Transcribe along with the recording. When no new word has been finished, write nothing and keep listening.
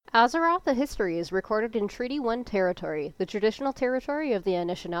Azeroth, a history, is recorded in Treaty 1 territory, the traditional territory of the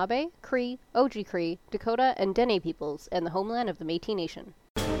Anishinaabe, Cree, Oji-Cree, Dakota, and Dene peoples, and the homeland of the Métis Nation.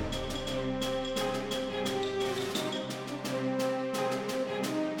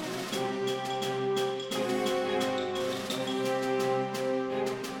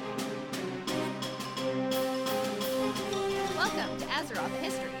 Welcome to Azeroth, a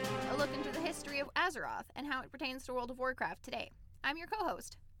history, a look into the history of Azeroth and how it pertains to World of Warcraft today. I'm your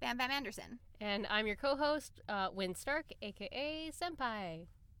co-host, Bam Bam Anderson. And I'm your co-host, Wynn Stark, aka Senpai,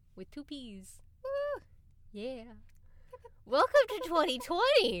 with 2 P's. Woo! Yeah. Welcome to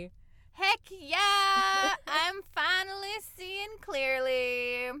 2020! Heck yeah! I'm finally seeing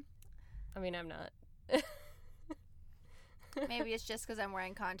clearly. I mean, I'm not. Maybe it's just because I'm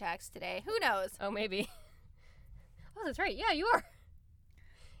wearing contacts today. Who knows? Oh, maybe. Oh, that's right. Yeah, you are.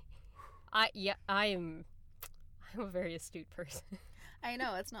 I'm a very astute person. I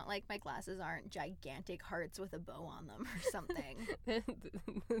know, it's not like my glasses aren't gigantic hearts with a bow on them or something.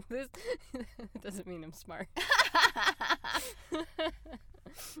 This doesn't mean I'm smart.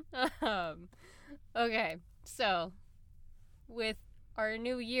 Okay, so with our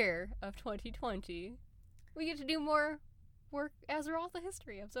new year of 2020, we get to do more work Azeroth, the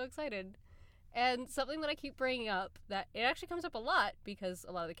history. I'm so excited. And something that I keep bringing up, that it actually comes up a lot because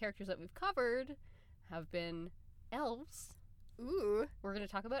a lot of the characters that we've covered have been elves. Ooh. We're going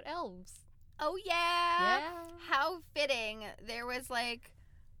to talk about elves. Oh, yeah. How fitting. There was like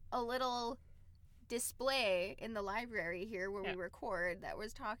a little display in the library here where we record that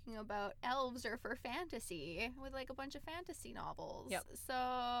was talking about elves are for fantasy with like a bunch of fantasy novels. Yep. So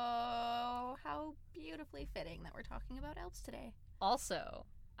how beautifully fitting that we're talking about elves today. Also,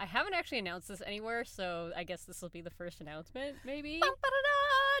 I haven't actually announced this anywhere, so I guess this will be the first announcement, maybe?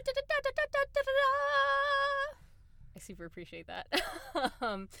 I super appreciate that.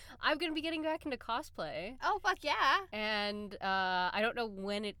 I'm going to be getting back into cosplay. Oh, fuck yeah. And I don't know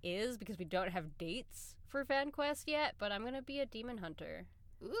when it is because we don't have dates for FanQuest yet, but I'm going to be a demon hunter.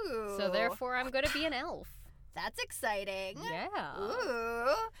 Ooh. So therefore, I'm going to be an elf. That's exciting. Yeah.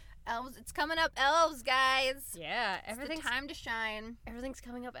 Ooh. Elves, it's coming up elves, guys. Yeah. It's the time to shine. Everything's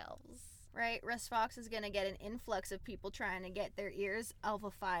coming up elves. Right, Russ Fox is going to get an influx of people trying to get their ears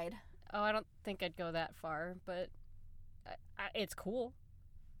elvified. Oh, I don't think I'd go that far, but it's cool.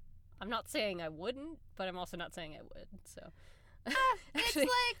 I'm not saying I wouldn't, but I'm also not saying I would, so. Actually,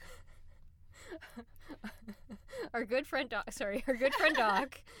 it's like... our good friend Doc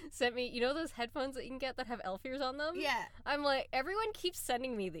sent me, you know those headphones that you can get that have elf ears on them? Yeah. I'm like, everyone keeps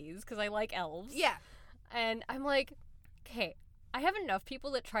sending me these because I like elves. Yeah. And I'm like, okay, I have enough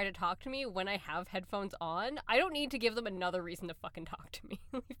people that try to talk to me when I have headphones on. I don't need to give them another reason to fucking talk to me.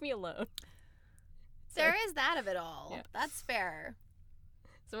 Leave me alone. There is that of it all. Yeah. That's fair.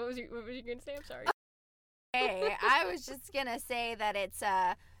 So what was you going to say? I'm sorry. Hey, I was just going to say that it's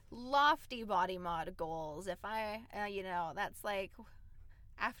lofty body mod goals. If I, that's like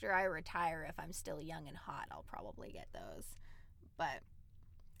after I retire, if I'm still young and hot, I'll probably get those. But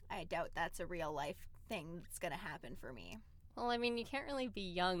I doubt that's a real life thing that's going to happen for me. Well, I mean, you can't really be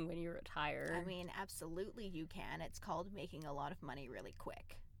young when you retire. I mean, absolutely you can. It's called making a lot of money really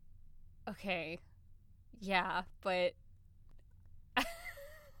quick. Okay. Yeah, but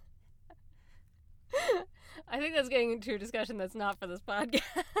I think that's getting into a discussion that's not for this podcast.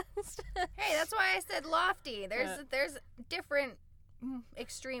 Hey, that's why I said lofty. There's different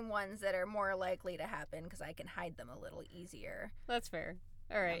extreme ones that are more likely to happen because I can hide them a little easier. That's fair.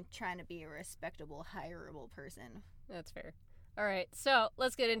 All right. I'm trying to be a respectable, hireable person. That's fair. All right, so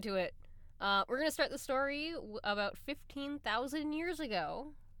let's get into it. We're going to start the story about 15,000 years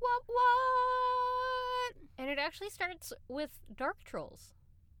ago. What? And it actually starts with dark trolls,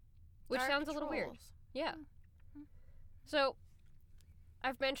 which sounds a little weird. Yeah. So,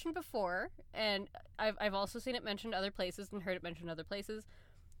 I've mentioned before, and I've also seen it mentioned other places and heard it mentioned other places.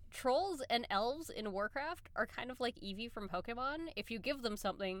 Trolls and elves in Warcraft are kind of like Eevee from Pokemon. If you give them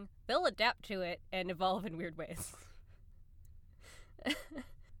something, they'll adapt to it and evolve in weird ways.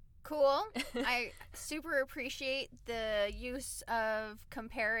 Cool. I super appreciate the use of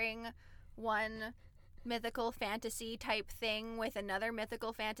comparing one mythical fantasy type thing with another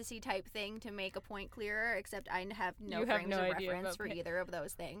mythical fantasy type thing to make a point clearer, except I have no frames of reference for either of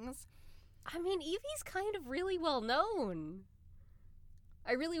those things. I mean, Eevee's kind of really well known.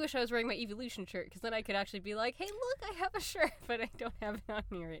 I really wish I was wearing my Evolution shirt, because then I could actually be like, hey, look, I have a shirt, but I don't have it on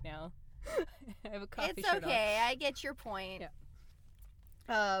me right now. I have a coffee shirt on. It's okay. I get your point.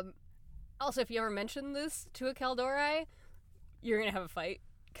 Yeah. Also, if you ever mention this to a Kaldori, you're going to have a fight,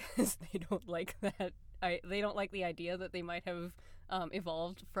 because they don't like that. They don't like the idea that they might have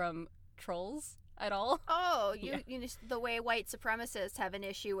evolved from trolls at all. Oh, the way white supremacists have an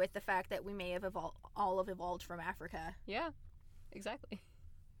issue with the fact that we may have all evolved from Africa. Yeah, exactly.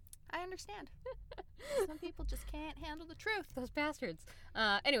 I understand. Some people just can't handle the truth. Those bastards.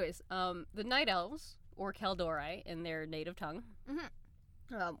 Anyways, the Night Elves, or Kaldorei in their native tongue,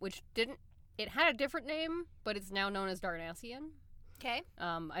 which it had a different name, but it's now known as Darnassian. Okay.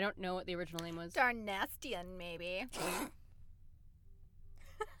 I don't know what the original name was. Darnastian, maybe.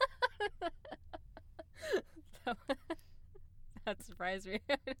 That surprised me.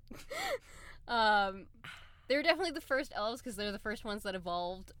 They're definitely the first elves because they're the first ones that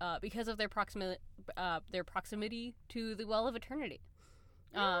evolved because of their proximity to the Well of Eternity.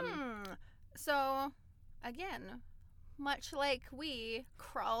 So, again, much like we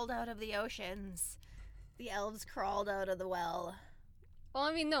crawled out of the oceans, the elves crawled out of the well. Well,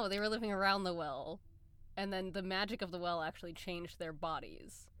 I mean, no, they were living around the well, and then the magic of the well actually changed their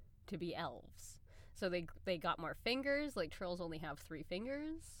bodies to be elves. So they got more fingers, like trolls only have 3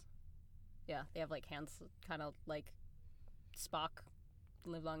 fingers. Yeah, they have like hands kind of like Spock,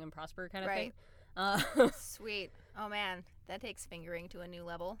 live long and prosper kind of thing. Sweet. Oh man, that takes fingering to a new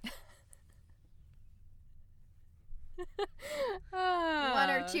level. 1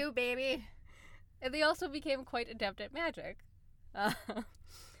 or 2, baby. And they also became quite adept at magic.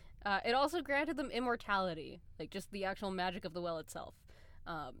 It also granted them immortality, like just the actual magic of the well itself.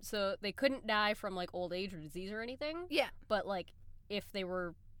 So they couldn't die from like old age or disease or anything. Yeah. But like if they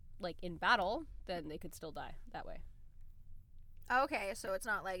were like in battle, then they could still die that way. Okay, so it's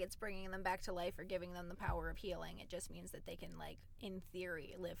not like it's bringing them back to life or giving them the power of healing. It just means that they can, like, in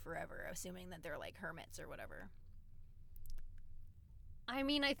theory, live forever, assuming that they're like hermits or whatever. I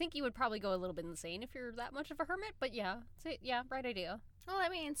mean, I think you would probably go a little bit insane if you're that much of a hermit, but yeah, right idea. Well, I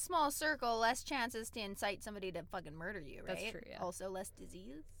mean, small circle, less chances to incite somebody to fucking murder you, right? That's true, yeah. Also, less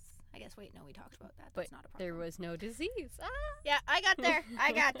disease. I guess, wait, no, we talked about that. But that's not a problem. There was no disease. Yeah, I got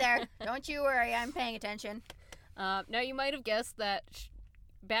there. Don't you worry, I'm paying attention. Now, you might have guessed that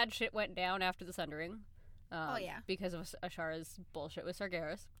bad shit went down after the Sundering. Oh, yeah. Because of Ashara's bullshit with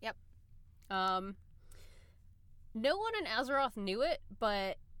Sargeras. Yep. No one in Azeroth knew it,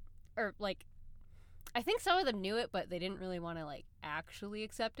 I think some of them knew it, but they didn't really want to, like, actually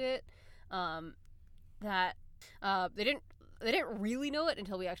accept it. They didn't really know it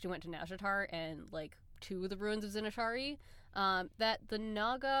until we actually went to Nazjatar and, like, to the ruins of Zinashari, that the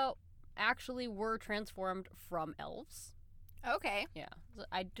Naga actually were transformed from elves. Okay. Yeah. So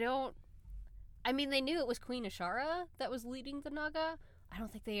they knew it was Queen Ashara that was leading the Naga. I don't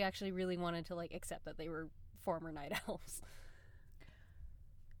think they actually really wanted to, like, accept that they were former night elves.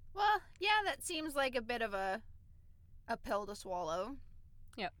 Well, yeah, that seems like a bit of a pill to swallow.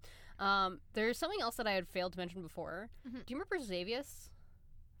 Yep. There's something else that I had failed to mention before. Mm-hmm. Do you remember Xavius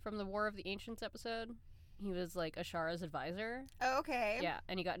from the War of the Ancients episode? He was, like, Ashara's advisor. Oh, okay. Yeah,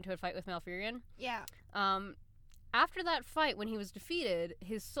 and he got into a fight with Malfurion. Yeah. After that fight, when he was defeated,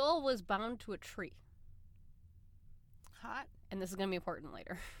 his soul was bound to a tree. Hot. And this is going to be important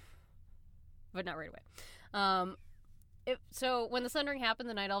later. But not right away. So when the Sundering happened,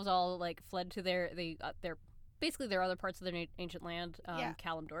 the Night Elves all, like, fled to their other parts of their ancient land,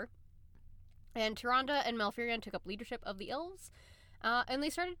 Kalimdor. And Tyrande and Malfurion took up leadership of the elves, and they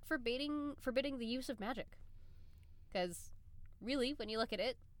started forbidding the use of magic. Because, really, when you look at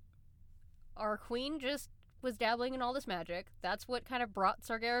it, our queen just was dabbling in all this magic. That's what kind of brought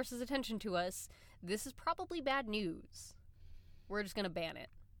Sargeras' attention to us. This is probably bad news. We're just going to ban it.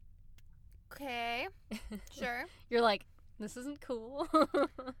 Okay. Sure. You're like, this isn't cool.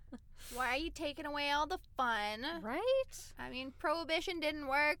 Why are you taking away all the fun? Right? I mean, prohibition didn't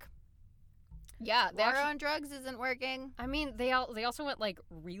work. Yeah, war on drugs isn't working. I mean, they also went, like,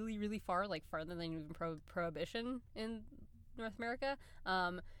 really, really far, like, farther than even prohibition in North America.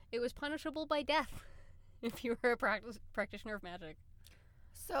 It was punishable by death if you were a practitioner of magic.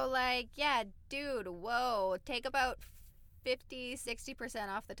 So, like, yeah, dude, whoa, take about 50-60%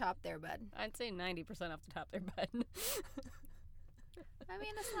 off the top there, bud. I'd say 90% off the top there, bud. I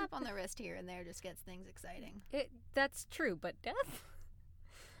mean, a slap on the wrist here and there just gets things exciting. That's true, but death?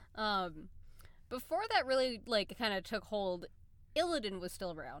 Before that really, like, kind of took hold, Illidan was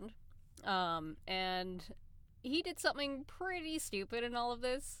still around. And he did something pretty stupid in all of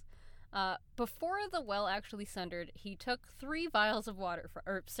this. Before the well actually sundered, he took 7 vials of water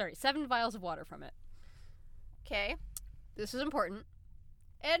from it. Okay. This is important.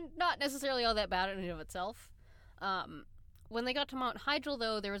 And not necessarily all that bad in and of itself. When they got to Mount Hyjal,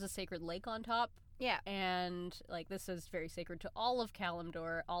 though, there was a sacred lake on top. Yeah. And, like, this is very sacred to all of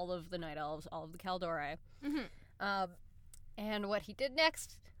Kalimdor, all of the Night Elves, all of the Kaldorei. Mm-hmm. And what he did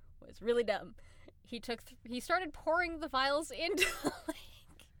next was really dumb. He started pouring the vials into the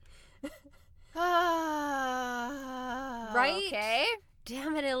lake. Right? Okay.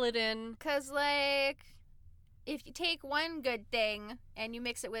 Damn it, Illidan. Because, like, if you take one good thing and you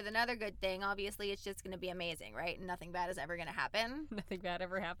mix it with another good thing, obviously it's just going to be amazing, right? And nothing bad is ever going to happen. Nothing bad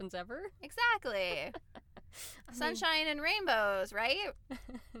ever happens ever. Exactly. Sunshine and rainbows, right?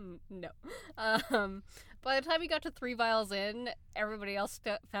 No. By the time he got to 3 vials in, everybody else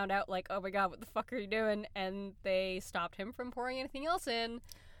found out, like, oh my god, what the fuck are you doing? And they stopped him from pouring anything else in.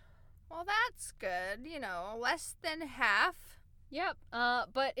 Well, that's good. You know, less than half. Yep.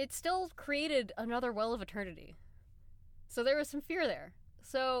 But it still created another Well of Eternity. So there was some fear there.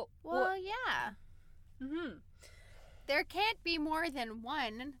 So... Well, yeah. Mm-hmm. There can't be more than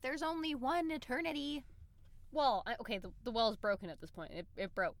one. There's only one eternity. Well, okay, the well is broken at this point.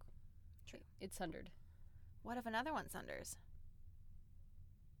 It broke. True. It sundered. What if another one sunders?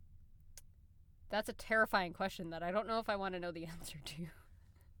 That's a terrifying question that I don't know if I want to know the answer to.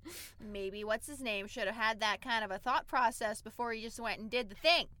 Maybe what's-his-name should have had that kind of a thought process before he just went and did the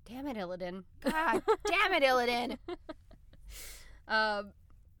thing. Damn it, Illidan. God damn it, Illidan.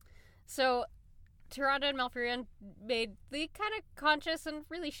 So, Tyrande and Malfurion made the kind of conscious and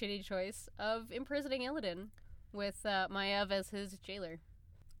really shitty choice of imprisoning Illidan with Maiev as his jailer.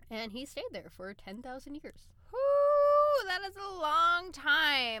 And he stayed there for 10,000 years. Whoo, that is a long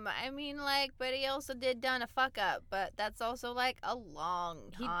time. I mean, like, but he also did done a fuck up, but that's also, like, a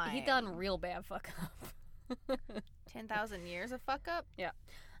long time. He done real bad fuck up. 10,000 years of fuck up? Yeah.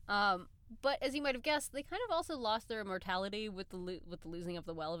 But as you might have guessed, they kind of also lost their immortality with the losing of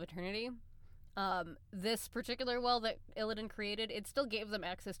the Well of Eternity. This particular well that Illidan created, it still gave them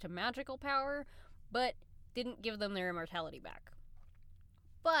access to magical power, but didn't give them their immortality back.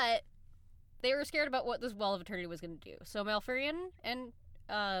 But they were scared about what this Well of Eternity was going to do. So Malfurion and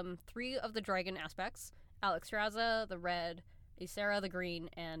 3 of the dragon aspects, Alexstrasza the red, Ysera the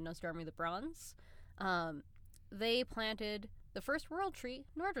green, and Nostromo the bronze, they planted the first world tree,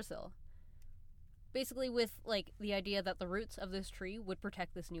 Nordrassil. Basically with, like, the idea that the roots of this tree would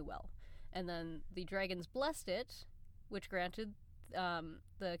protect this new well. And then the dragons blessed it, which granted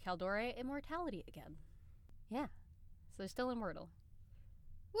the Kaldore immortality again. Yeah. So they're still immortal.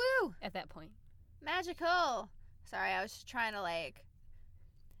 Woo! At that point. Magical! Sorry, I was just trying to, like,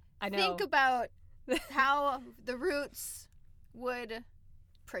 I know. think about how the roots would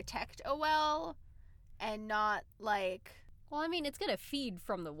protect a well and not, like... Well, I mean, it's going to feed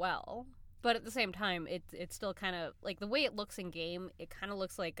from the well, but at the same time, it's still kind of, like, the way it looks in game, it kind of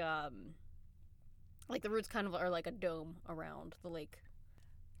looks like the roots kind of are like a dome around the lake.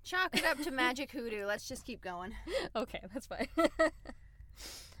 Chalk it up to magic hoodoo. Let's just keep going. Okay, that's fine.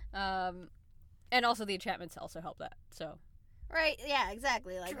 And also the enchantments also help that, so. Right, yeah,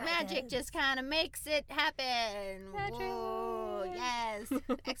 exactly. Like, Dragons. magic just kind of makes it happen. Magic. Whoa, yes.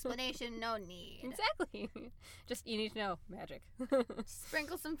 Explanation, no need. Exactly. Just, you need to know, magic.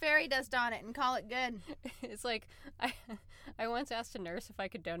 Sprinkle some fairy dust on it and call it good. It's like, I once asked a nurse if I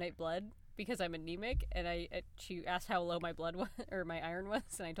could donate blood because I'm anemic, and she asked how low my blood was, or my iron was,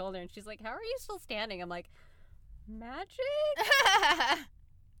 and I told her, and she's like, how are you still standing? I'm like, magic?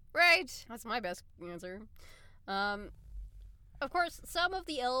 Right. That's my best answer. Of course, some of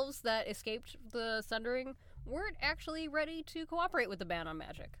the elves that escaped the Sundering weren't actually ready to cooperate with the ban on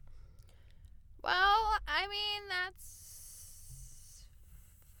magic. Well, I mean, that's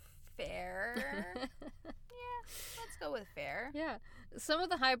fair. Yeah, let's go with fair. Yeah. Some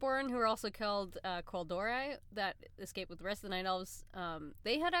of the Highborn, who are also called Queldori, that escaped with the rest of the Night Elves,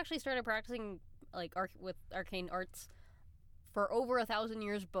 they had actually started practicing like with arcane arts for over 1,000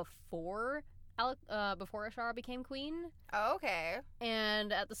 years before Ashara became queen. Oh, okay.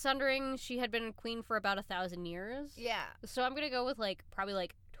 And at the Sundering, she had been queen for about 1,000 years. Yeah. So I'm gonna go with probably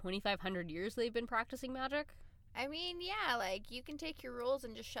 2,500 years they've been practicing magic. I mean, yeah, like, you can take your rules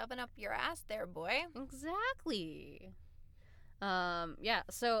and just shove it up your ass there, boy. Exactly. Yeah,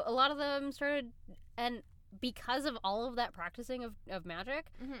 so a lot of them started, and because of all of that practicing of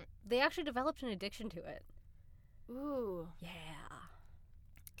magic, they actually developed an addiction to it. Ooh. Yeah.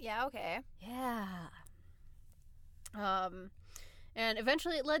 Yeah, okay. Yeah. And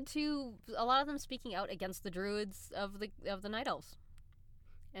eventually it led to a lot of them speaking out against the druids of the Night Elves.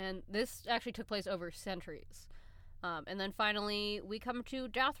 And this actually took place over centuries. And then finally, we come to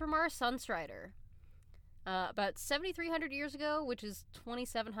Dathramar Sunstrider. About 7,300 years ago, which is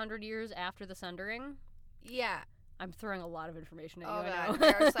 2,700 years after the Sundering. Yeah. I'm throwing a lot of information at you, Oh, I God.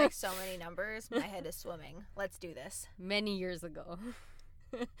 know. There's, so many numbers. My head is swimming. Let's do this. Many years ago.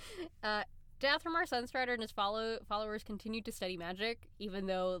 Dathomir Sunstrider and his followers continued to study magic, even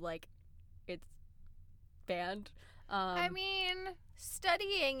though, like, it's banned. I mean,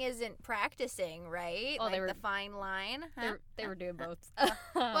 studying isn't practicing, right? Oh, like the fine line. Huh? They were doing both.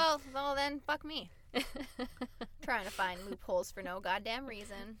 well, then fuck me. Trying to find loopholes for no goddamn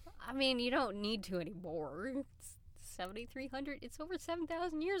reason. I mean, you don't need to anymore. It's 7,300. It's over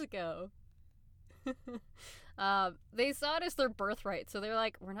 7,000 years ago. They saw it as their birthright, so they're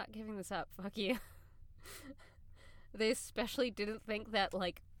like, we're not giving this up. Fuck you. They especially didn't think that,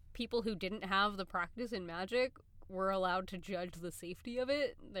 like, people who didn't have the practice in magic were allowed to judge the safety of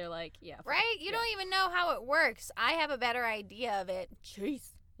it. They're like, yeah. Right? You don't even know how it works. I have a better idea of it.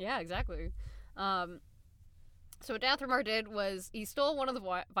 Jeez. Yeah, exactly. So what Dathomir did was he stole one of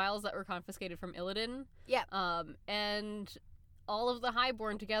the vials that were confiscated from Illidan. Yeah. And all of the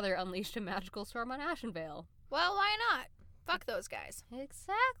Highborn together unleashed a magical storm on Ashenvale. Well, why not? Fuck those guys.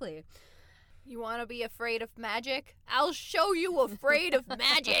 Exactly. You want to be afraid of magic? I'll show you afraid of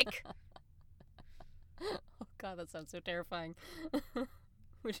magic. Oh god, that sounds so terrifying.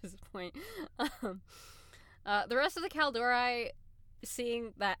 Which is the point. The rest of the Kaldorei,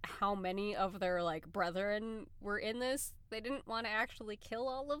 seeing that how many of their, like, brethren were in this, they didn't want to actually kill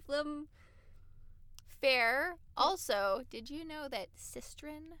all of them. Fair. Also, did you know that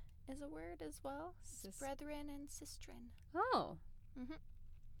sistren is a word as well? Brethren and sistren. Oh. Mm-hmm.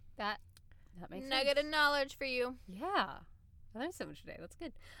 That makes sense. Nugget of knowledge for you. Yeah. I learned so much today. That's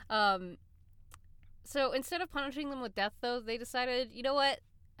good. So instead of punishing them with death, though, they decided, you know what?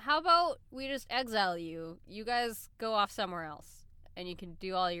 How about we just exile you? You guys go off somewhere else, and you can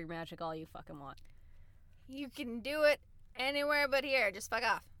do all your magic all you fucking want. You can do it anywhere but here. Just fuck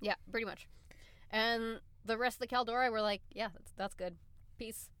off. Yeah, pretty much. And the rest of the Kaldorei were like, yeah, that's good.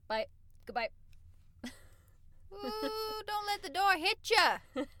 Peace. Bye. Goodbye. Ooh, don't let the door hit ya.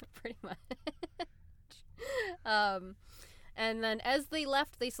 Pretty much. And then as they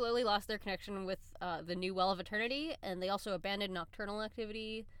left, they slowly lost their connection with the new Well of Eternity, and they also abandoned nocturnal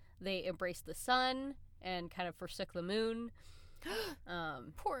activity. They embraced the sun and kind of forsook the moon.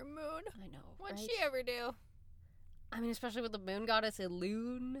 Poor moon. I know. What'd right? she ever do? I mean, especially with the moon goddess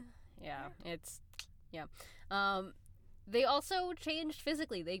Elune. Yeah, yeah. They also changed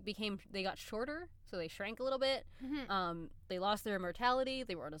physically. They got shorter, so they shrank a little bit. Mm-hmm. They lost their immortality.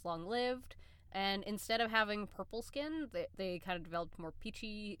 They weren't as long-lived. And instead of having purple skin, they kind of developed more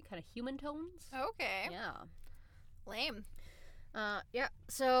peachy, kind of human tones. Okay. Yeah. Lame. Yeah.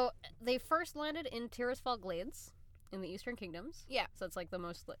 So they first landed in Tirisfal Glades in the Eastern Kingdoms. Yeah. So it's like the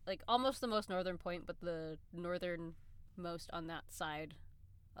most, like almost the most northern point, but the northernmost on that side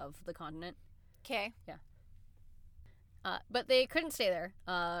of the continent. Okay. Yeah. But they couldn't stay there.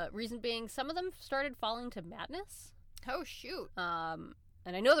 Reason being, some of them started falling to madness. Oh, shoot.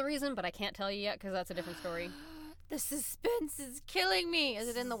 And I know the reason, but I can't tell you yet because that's a different story. The suspense is killing me. Is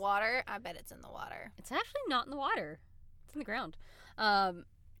it in the water? I bet it's in the water. It's actually not in the water. It's in the ground.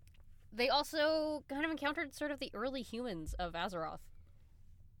 They also kind of encountered sort of the early humans of Azeroth.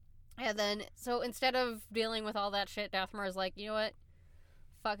 And then, so instead of dealing with all that shit, Dathomir is like, you know what?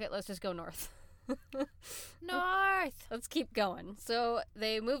 Fuck it, let's just go north. North! Let's keep going. So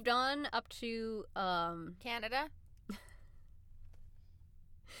they moved on up to, Canada?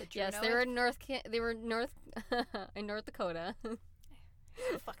 Yes, they were in North in North Dakota.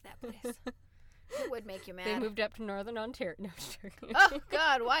 Fuck that place. It would make you mad. They moved up to Northern Ontario. No, oh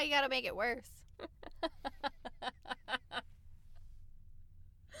God, why you gotta make it worse?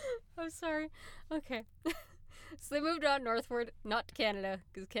 I'm sorry. Okay. So they moved on northward, not to Canada,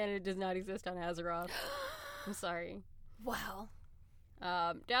 because Canada does not exist on Azeroth. I'm sorry. Wow.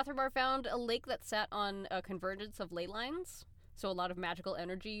 Dathomir found a lake that sat on a convergence of ley lines. So a lot of magical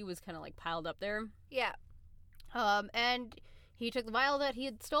energy was kind of like piled up there. Yeah. And he took the vial that he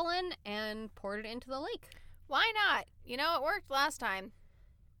had stolen and poured it into the lake. Why not? You know, it worked last time.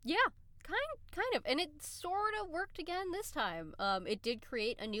 Yeah, kind of. And it sort of worked again this time. It did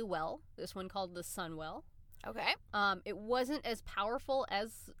create a new well, this one called the Sun Well. Okay. It wasn't as powerful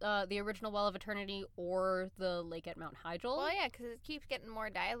as the original Well of Eternity or the lake at Mount Hyjal. Well, yeah, because it keeps getting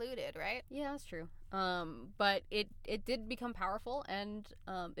more diluted, right? Yeah, that's true. But it did become powerful, and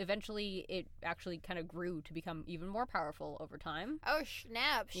eventually it actually kind of grew to become even more powerful over time. Oh,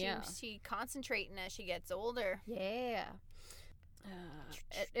 snap. Yeah. She concentrating as she gets older. Yeah.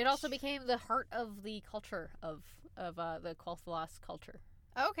 It also became the heart of the culture of the Quel'Thalas culture.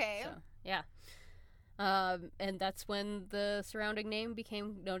 Okay. So, yeah. And that's when the surrounding name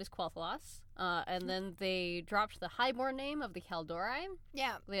became known as Quel'Thalas. And then they dropped the Highborn name of the Kaldorei.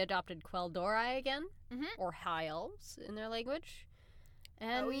 Yeah. They adopted Quel'Dorei again, Mhm. or High Elves in their language.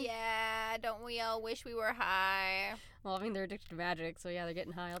 And oh yeah, don't we all wish we were high? Well, I mean, they're addicted to magic, so yeah, they're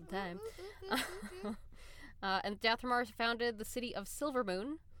getting high all the time. And Dathomir founded the city of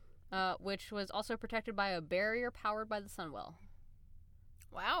Silvermoon, which was also protected by a barrier powered by the Sunwell.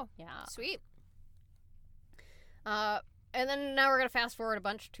 Wow. Yeah. Sweet. And then now we're going to fast forward a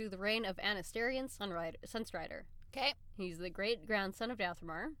bunch to the reign of Anasterion Sunstrider. Okay. He's the great-grandson of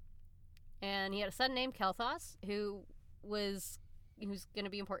Dathomir, and he had a son named Kel'Thas, who's going to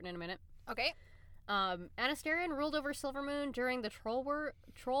be important in a minute. Okay. Anasterion ruled over Silvermoon during the Troll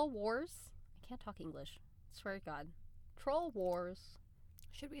Wars. I can't talk English. Swear to God. Troll Wars.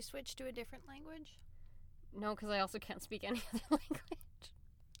 Should we switch to a different language? No, because I also can't speak any other language.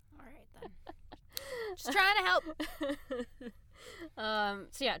 All right, then. Just trying to help.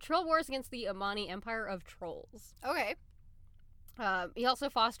 So yeah, Troll Wars against the Amani Empire of Trolls. Okay. He also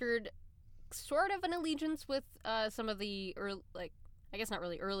fostered sort of an allegiance with some of the early, I guess not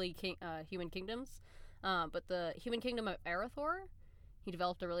really early human kingdoms, but the human kingdom of Arathor. He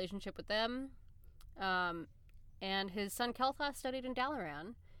developed a relationship with them, and his son Kel'Thas studied in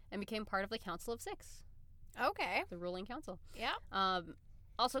Dalaran and became part of the Council of Six. Okay. The ruling council. Yeah.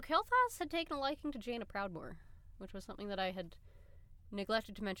 Also, Kel'Thas had taken a liking to Jaina Proudmoore, which was something that I had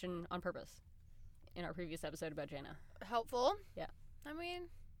neglected to mention on purpose in our previous episode about Jaina. Helpful. Yeah. I mean,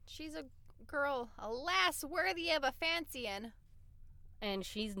 she's a girl, alas, worthy of a fancying. And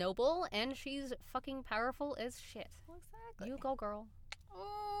she's noble, and she's fucking powerful as shit. Exactly. You go, girl.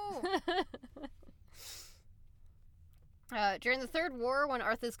 Oh. During the Third War, when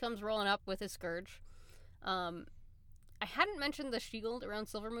Arthas comes rolling up with his scourge, I hadn't mentioned the shield around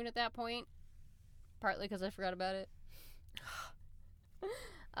Silvermoon at that point, partly because I forgot about it.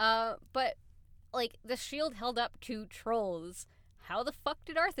 But, the shield held up two trolls. How the fuck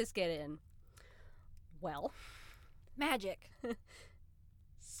did Arthas get in? Well. Magic.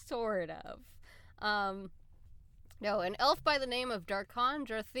 Sort of. No, an elf by the name of Darkon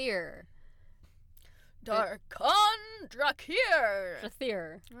Drathir. Darkon Drathir.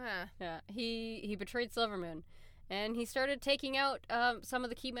 Drathir. Yeah. Yeah. He betrayed Silvermoon. And he started taking out some of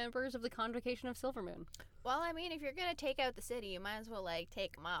the key members of the Convocation of Silvermoon. Well, I mean, if you're going to take out the city, you might as well,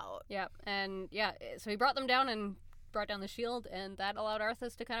 take them out. Yeah, and so he brought them down and brought down the shield, and that allowed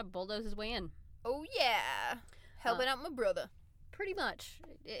Arthas to kind of bulldoze his way in. Oh, yeah. Helping out my brother. Pretty much.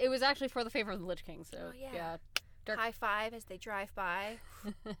 It was actually for the favor of the Lich King, so, oh, yeah. Dark... High five as they drive by.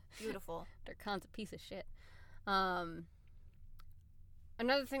 Beautiful. Darkon's a piece of shit. Another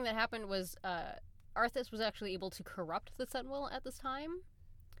thing that happened was Arthas was actually able to corrupt the Sunwell at this time,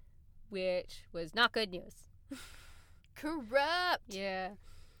 which was not good news. Corrupt! Yeah.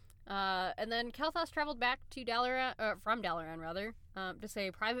 And then Kel'Thas traveled back to Dalaran, from Dalaran rather, to say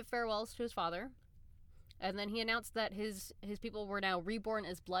private farewells to his father. And then he announced that his people were now reborn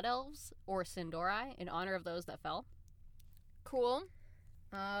as Blood Elves, or Sindori, in honor of those that fell. Cool.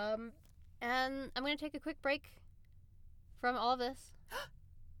 And I'm going to take a quick break from all of this.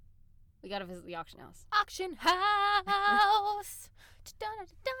 We gotta visit the auction house. Auction house!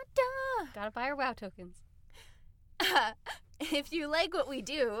 Gotta buy our WoW tokens. If you like what we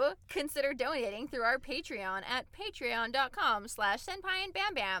do, consider donating through our Patreon at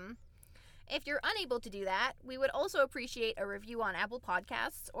patreon.com/senpaiandbambam. If you're unable to do that, we would also appreciate a review on Apple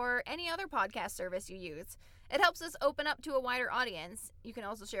Podcasts or any other podcast service you use. It helps us open up to a wider audience. You can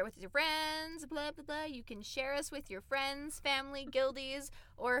also share with your friends, blah, blah, blah. You can share us with your friends, family, guildies,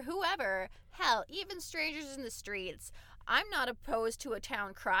 or whoever. Hell, even strangers in the streets. I'm not opposed to a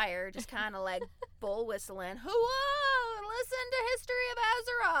town crier, just kind of bull whistling. Whoa! Listen to History of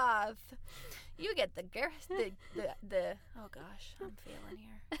Azeroth. You get the oh gosh, I'm feeling here.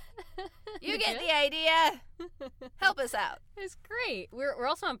 You get the idea. Help us out. It's great. We're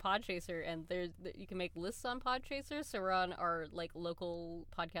also on Podchaser, and you can make lists on Podchaser. So we're on our local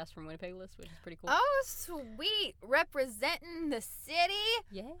podcast from Winnipeg list, which is pretty cool. Oh, sweet, representing the city.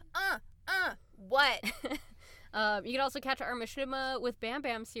 Yeah. What? You can also catch our Machinima with Bam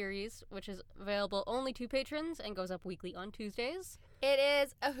Bam series, which is available only to patrons and goes up weekly on Tuesdays. It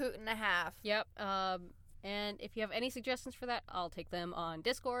is a hoot and a half. Yep. And if you have any suggestions for that, I'll take them on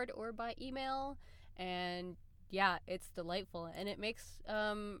Discord or by email. And yeah, it's delightful, and it makes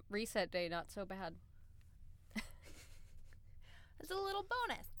reset day not so bad. It's a little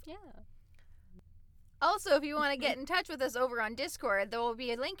bonus. Yeah. Also, if you want to get in touch with us over on Discord, there will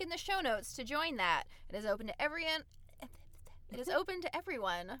be a link in the show notes to join that. It is open to everyone. It is open to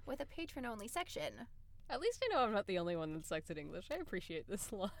everyone with a patron-only section. At least I know I'm not the only one that sucks at English. I appreciate this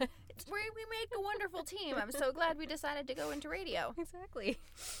a lot. We make a wonderful team. I'm so glad we decided to go into radio. Exactly.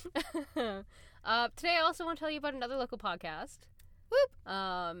 Today I also want to tell you about another local podcast. Whoop.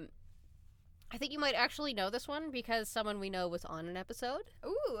 I think you might actually know this one because someone we know was on an episode.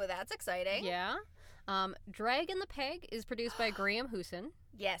 Ooh, that's exciting. Yeah. Dragon the Peg is produced by Graham Housen.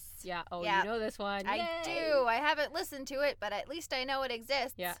 Yes. Yeah. Oh, Yep. you know this one. I Yay! do. I haven't listened to it, but at least I know it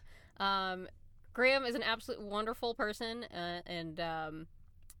exists. Yeah. Graham is an absolute wonderful person and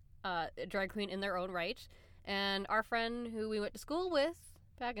a drag queen in their own right. And our friend who we went to school with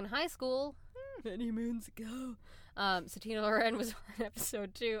back in high school many moons ago, Satina Loren was on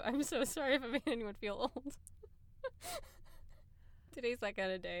episode 2. I'm so sorry if I made anyone feel old. Today's that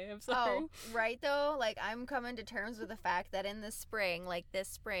kind of day. I'm sorry. Oh, right though. Like, I'm coming to terms with the fact that in the spring, like this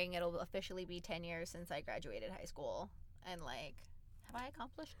spring, it'll officially be 10 years since I graduated high school. And like, have I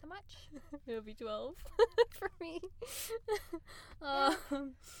accomplished much? It'll be 12 for me.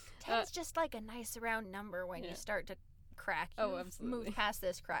 10's just like a nice round number when you start to crack. You've absolutely. moved past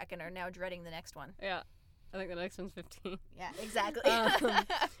this crack and are now dreading the next one. Yeah. I think the next one's 15. Yeah, exactly.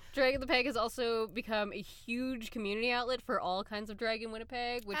 Dragon the Peg has also become a huge community outlet for all kinds of drag in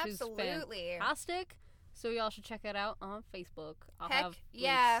Winnipeg, which is fantastic. So y'all should check it out on Facebook. Heck,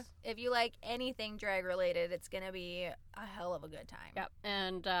 yeah. If you like anything drag related, it's going to be a hell of a good time. Yep.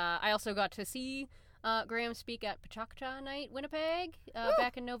 And I also got to see Graham speak at Pachaccha Night, Winnipeg,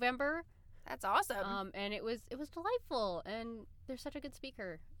 back in November. That's awesome. And it was delightful, and they're such a good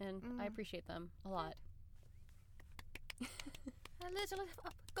speaker, and I appreciate them a lot. A little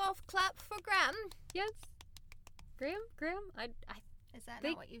golf clap for Graham. Yes. Graham? Is that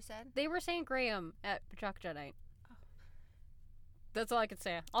not what you said? They were saying Graham at Pachaccha Night. Oh. That's all I could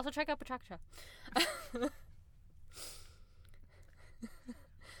say. Also check out Pachaccha.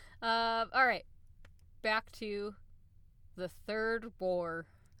 All right. Back to the third war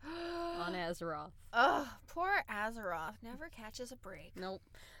on Azeroth. Oh, poor Azeroth. Never catches a break. Nope.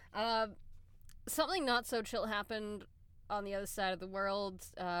 Something not so chill happened on the other side of the world,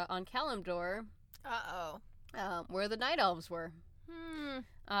 on Kalimdor. Uh-oh. Where the Night Elves were.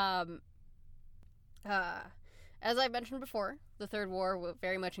 As I mentioned before, the Third War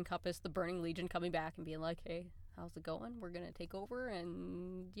very much encompassed the Burning Legion coming back and being like, hey, how's it going? We're gonna take over,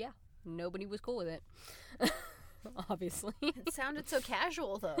 and yeah, nobody was cool with it. Obviously. It sounded so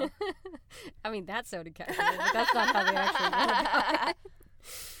casual, though. I mean, that sounded casual, but that's not how they actually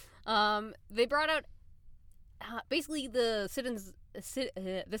were. They brought out basically the citizens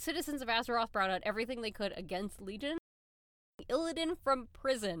of Azeroth brought out everything they could against Legion. Illidan from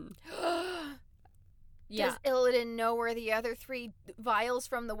prison. Yeah. Does Illidan know where the other 3 vials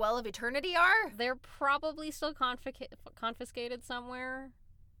from the Well of Eternity are? They're probably still confiscated somewhere.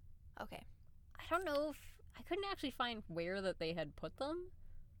 Okay. I don't know if I couldn't actually find where that they had put them.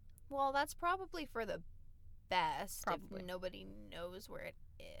 Well, that's probably for the best. Probably. If nobody knows where it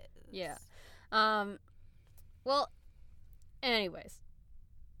is. Yeah. Well, anyways,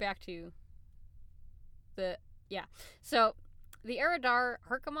 back to So, the Eredar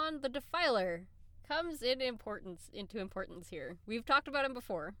Harkemon the Defiler comes into importance here. We've talked about him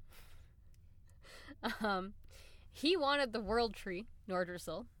before. He wanted the World Tree,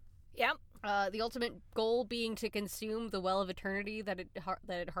 Nordrassil. Yep. The ultimate goal being to consume the Well of Eternity that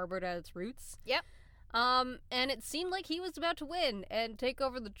it harbored at its roots. Yep. And it seemed like he was about to win and take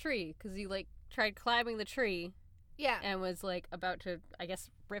over the tree because he tried climbing the tree. Yeah. And was about to, I guess,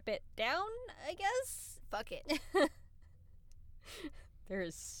 rip it down. I guess. Fuck it. There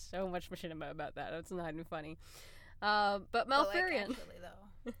is so much machinima about that. It's not even funny. But Malfurion.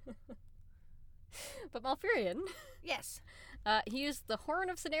 But Malfurion. Yes. He used the Horn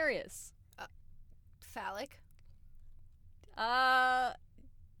of Cenarius. Phallic.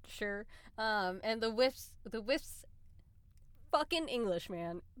 Sure. And the Wisps, fucking English,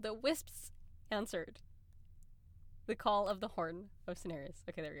 man. The Wisps answered the call of the Horn of Cenarius.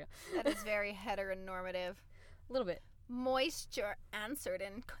 Okay, there we go. That is very heteronormative. A little bit. Moisture answered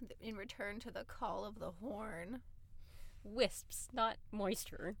in return to the call of the horn. Wisps, not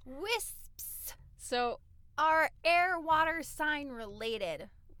moisture. Wisps. So, are air, water sign related?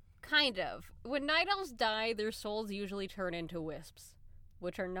 Kind of. When Night Elves die, their souls usually turn into wisps,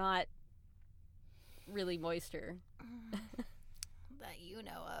 which are not really moisture. That you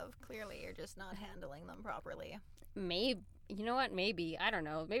know of. Clearly, you're just not handling them properly. Maybe. You know what? Maybe. I don't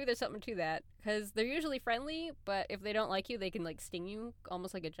know. Maybe there's something to that. Because they're usually friendly, but if they don't like you, they can, sting you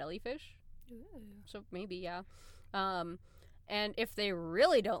almost like a jellyfish. Ooh. So maybe, yeah. And if they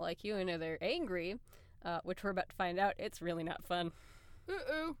really don't like you and they're angry, which we're about to find out, it's really not fun.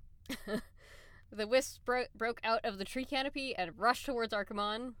 Uh-oh. The wisps broke out of the tree canopy and rushed towards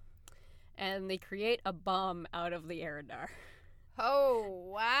Archimonde, and they create a bomb out of the Eredar.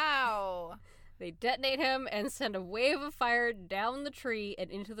 Oh, wow. They detonate him and send a wave of fire down the tree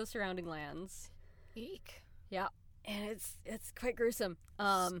and into the surrounding lands. Eek. Yeah, and it's quite gruesome.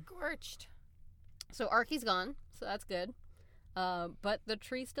 Scorched. So Arky's gone, so that's good. But the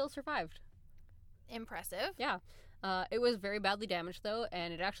tree still survived. Impressive. Yeah. It was very badly damaged, though,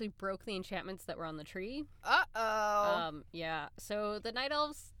 and it actually broke the enchantments that were on the tree. Uh-oh. Yeah. So the Night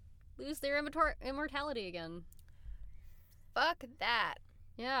Elves lose their immortality again. Fuck that.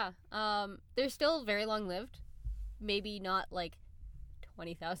 Yeah. They're still very long-lived. Maybe not,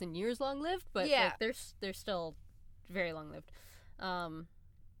 20,000 years long-lived, but yeah. They're still very long-lived. Illidan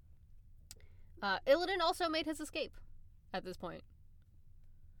also made his escape at this point.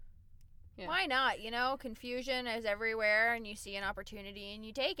 Yeah. Why not? Confusion is everywhere, and you see an opportunity and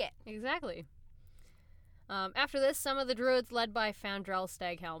you take it. Exactly. After this, some of the druids led by Fandral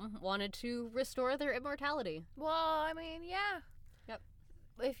Staghelm wanted to restore their immortality. Well, I mean, yeah. Yep.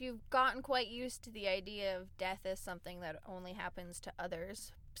 If you've gotten quite used to the idea of death as something that only happens to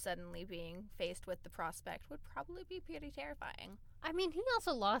others, suddenly being faced with the prospect would probably be pretty terrifying. I mean, he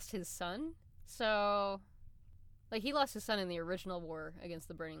also lost his son, so... he lost his son in the original war against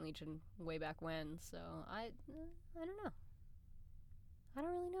the Burning Legion way back when, so I don't know. I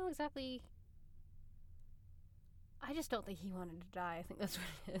don't really know exactly. I just don't think he wanted to die. I think that's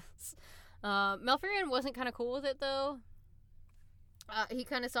what it is. Malfurion wasn't kind of cool with it, though. He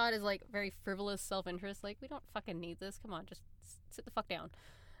kind of saw it as, very frivolous self-interest. We don't fucking need this. Come on, just sit the fuck down.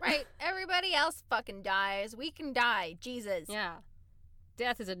 Right. Everybody else fucking dies. We can die. Jesus. Yeah.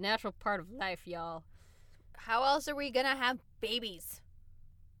 Death is a natural part of life, y'all. How else are we gonna have babies?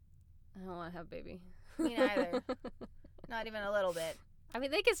 I don't want to have a baby. Me neither. Not even a little bit. I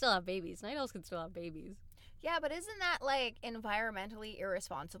mean, they can still have babies. Night Elves can still have babies. Yeah, but isn't that, environmentally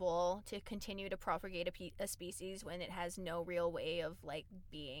irresponsible to continue to propagate a species when it has no real way of,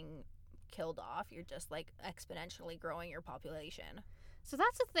 being killed off? You're just, exponentially growing your population. So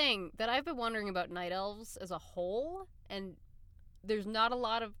that's the thing that I've been wondering about Night Elves as a whole, and there's not a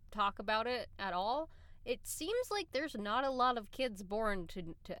lot of talk about it at all. It seems like there's not a lot of kids born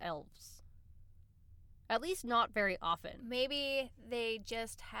to elves. At least not very often. Maybe they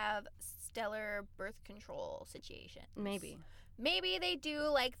just have stellar birth control situations. Maybe. Maybe they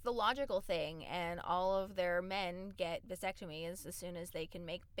do, the logical thing, and all of their men get vasectomies as soon as they can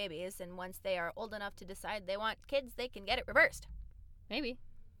make babies, and once they are old enough to decide they want kids, they can get it reversed. Maybe.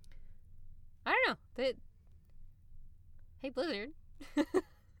 I don't know. Hey, Blizzard.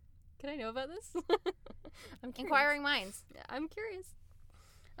 Can I know about this? I'm curious. Inquiring minds. I'm curious.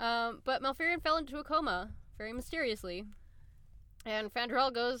 But Malfurion fell into a coma, very mysteriously. And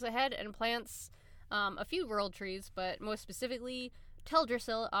Fandral goes ahead and plants a few world trees, but most specifically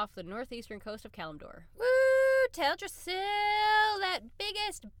Teldrassil off the northeastern coast of Kalimdor. Woo! Teldrassil! That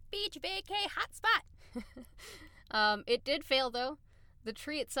biggest beach vacay hotspot! It did fail, though. The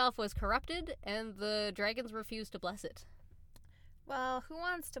tree itself was corrupted, and the dragons refused to bless it. Well, who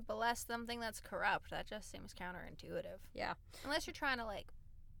wants to bless something that's corrupt? That just seems counterintuitive. Yeah. Unless you're trying to,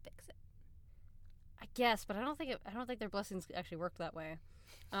 fix it. I guess, but I don't think their blessings actually worked that way.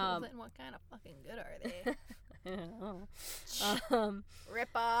 Well, then what kind of fucking good are they? I don't know. Rip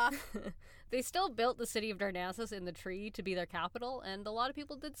off. They still built the city of Darnassus in the tree to be their capital, and a lot of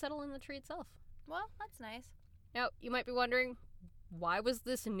people did settle in the tree itself. Well, that's nice. Now, you might be wondering, why was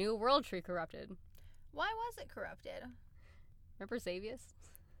this new world tree corrupted? Why was it corrupted? Remember Xavius?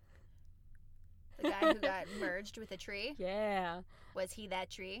 The guy who got merged with a tree? Yeah. Was he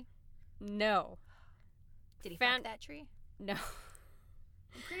that tree? No. Did he fuck that tree? No.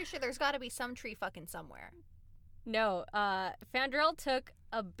 I'm pretty sure there's got to be some tree fucking somewhere. No. Fandral took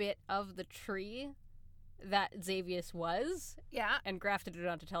a bit of the tree that Xavius was. Yeah. And grafted it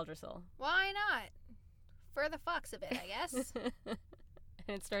onto Teldrassil. Why not? For the fucks of it, I guess.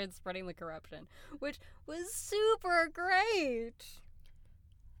 And it started spreading the corruption, which was super great.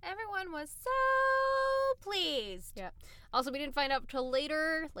 Everyone was so pleased. Yeah. Also, we didn't find out till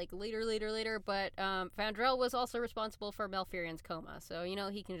later, later, but Fandral was also responsible for Malfurion's coma, so,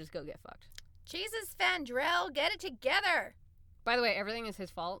 he can just go get fucked. Jesus, Fandral, get it together! By the way, everything is his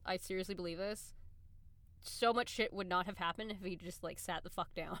fault. I seriously believe this. So much shit would not have happened if he just, sat the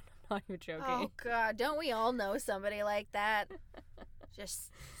fuck down. I'm not even joking. Oh, God, don't we all know somebody like that?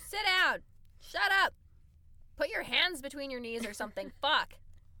 Just sit down. Shut up. Put your hands between your knees or something. Fuck.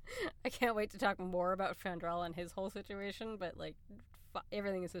 I can't wait to talk more about Fandral and his whole situation, but,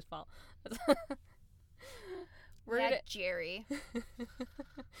 everything is his fault. Jerry.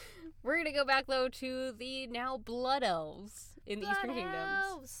 We're going to go back, though, to the now Blood Elves in the Eastern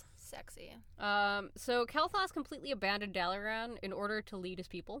Kingdoms. Sexy. So Kael'thas completely abandoned Dalaran in order to lead his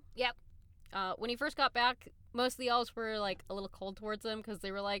people. Yep. When he first got back, most of the elves were like a little cold towards him because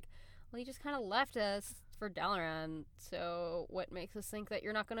they were like, well, he just kind of left us for Dalaran, so what makes us think that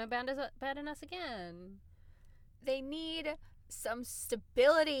you're not going to abandon us again? They need some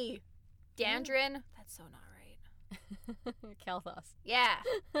stability. Dandrin, that's so not right. Kael'thas. Yeah.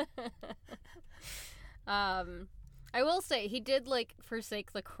 I will say, he did, like,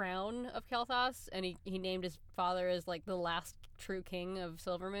 forsake the crown of Kael'thas, and he named his father as, like, the last true king of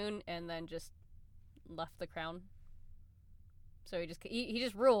Silvermoon, and then just left the crown. So he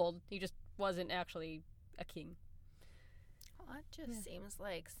just ruled. He just wasn't actually a king. Well, that just seems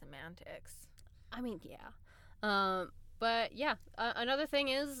like semantics. I mean, yeah. But, yeah, another thing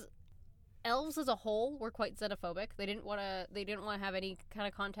is, elves as a whole were quite xenophobic. They didn't want to have any kind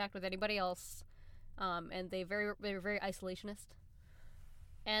of contact with anybody else. And they were very isolationist.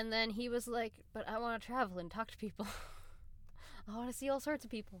 And then he was like, but I want to travel and talk to people. I want to see all sorts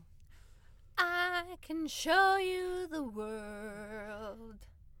of people. I can show you the world.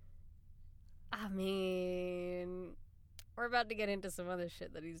 I mean, we're about to get into some other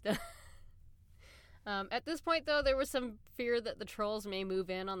shit that he's done. At this point, though, there was some fear that the trolls may move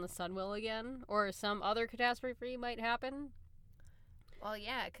in on the Sunwell again, or some other catastrophe might happen. Well,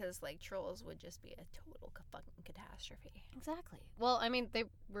 yeah, because, like, trolls would just be a total fucking catastrophe. Exactly. Well, I mean, they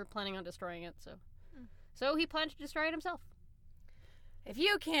were planning on destroying it, so... So he planned to destroy it himself. If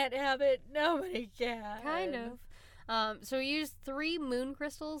you can't have it, nobody can. Kind of. So he used 3 moon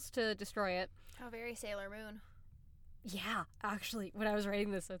crystals to destroy it. Oh, very Sailor Moon. Yeah, actually, when I was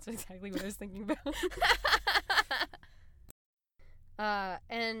writing this, that's exactly what I was thinking about.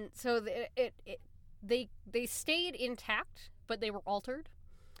 And so they stayed intact, but they were altered,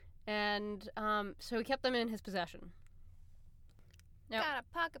 and so he kept them in his possession. Now, got a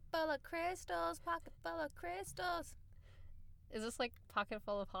pocket full of crystals, pocket full of crystals. Is this like pocket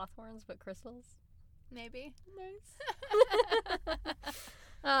full of hawthorns but crystals? Maybe.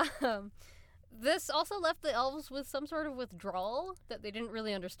 Nice. This also left the elves with some sort of withdrawal that they didn't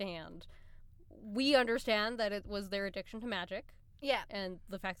really understand. We understand that it was their addiction to magic. Yeah. And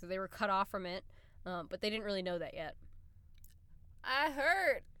the fact that they were cut off from it, but they didn't really know that yet. I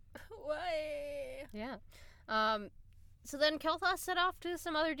heard. Why? Yeah. So then Kael'thas set off to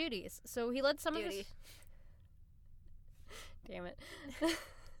some other duties. So he led some of his... Damn it.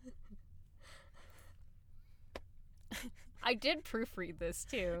 I did proofread this,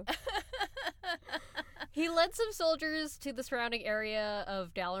 too. He led some soldiers to the surrounding area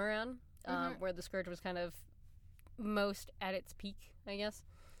of Dalaran, where the Scourge was kind of most at its peak, I guess,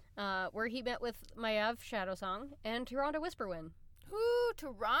 where he met with Maiev Shadowsong and Tyrande Whisperwind. Ooh,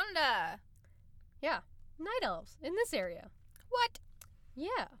 Tyrande! Yeah, night elves in this area. What?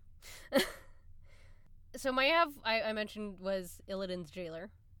 Yeah. So Maiev, I mentioned, was Illidan's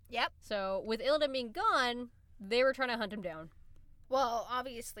jailer. Yep. So with Illidan being gone, they were trying to hunt him down. Well,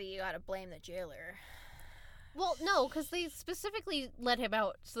 obviously you gotta blame the jailer. Well, no, because they specifically let him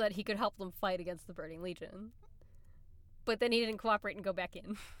out so that he could help them fight against the Burning Legion. But then he didn't cooperate and go back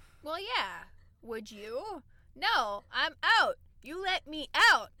in. Well, yeah. Would you? No, I'm out. You let me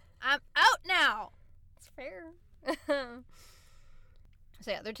out. I'm out now. It's fair. So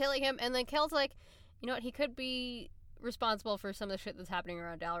yeah, they're tailing him, and then Kel's like, you know what, he could be responsible for some of the shit that's happening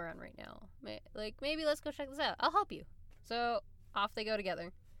around Dalaran right now. Maybe let's go check this out. I'll help you. So off they go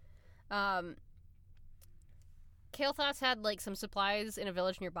together. Kael'thas had, like, some supplies in a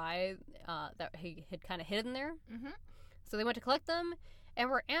village nearby that he had kind of hidden there. Mm-hmm. So they went to collect them and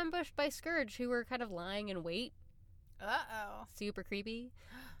were ambushed by Scourge, who were kind of lying in wait. Uh-oh. Super creepy.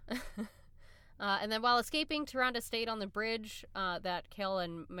 And then while escaping, Tyrande stayed on the bridge that Kael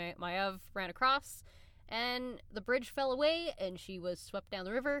and Maiev ran across, and the bridge fell away, and she was swept down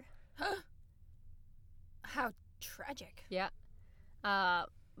the river. How tragic. Yeah.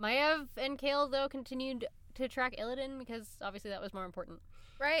 Maiev and Kael, though, continued to track Illidan, because obviously that was more important.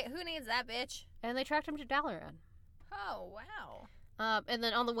 Right, who needs that bitch? And they tracked him to Dalaran. Oh, wow. And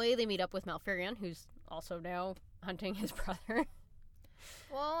then on the way, they meet up with Malfurion, who's also now hunting his brother.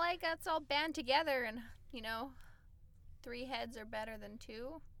 Well, like, that's all band together, and, 3 heads are better than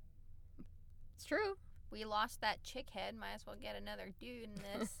 2. It's true. We lost that chick head, might as well get another dude in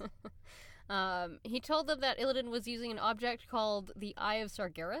this. He told them that Illidan was using an object called the Eye of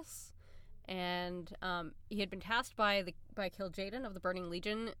Sargeras, and he had been tasked by Kil'jaeden of the Burning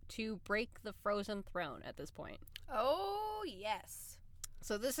Legion to break the Frozen Throne at this point. Oh, yes.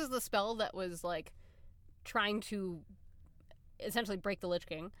 So this is the spell that was, like, trying to essentially break the Lich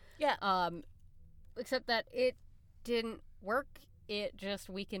King. Yeah. Except that it didn't work. It just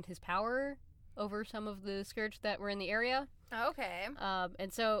weakened his power over some of the Scourge that were in the area. Okay.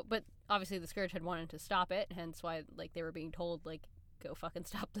 And so, but obviously the Scourge had wanted to stop it, hence why, like, they were being told, like, go fucking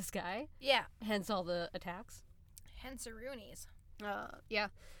stop this guy. Yeah. Hence all the attacks. Hence the Roonies. Yeah.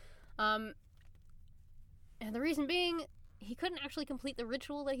 And the reason being, he couldn't actually complete the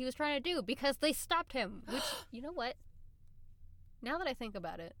ritual that he was trying to do because they stopped him. Which, you know what? Now that I think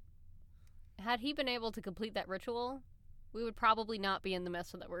about it, had he been able to complete that ritual, we would probably not be in the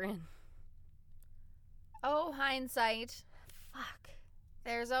mess that we're in. Oh, hindsight. Fuck.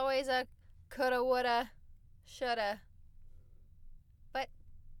 There's always a coulda, woulda, shoulda, but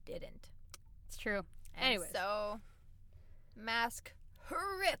didn't. It's true. And Anyways. so, mask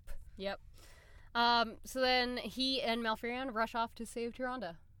rip. Yep. So then he and Malfurion rush off to save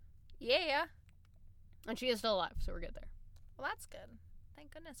Tyrande. Yeah. And she is still alive, so we're good there. Well, that's good.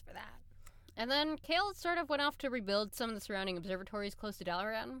 Thank goodness for that. And then Kael sort of went off to rebuild some of the surrounding observatories close to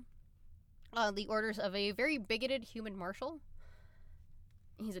Dalaran. The orders of a very bigoted human marshal.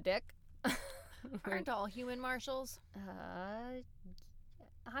 He's a dick. Aren't all human marshals?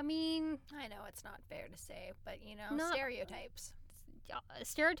 I mean... I know it's not fair to say, but, you know, stereotypes.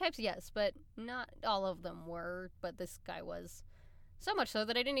 Stereotypes, yes, but not all of them were, but this guy was. So much so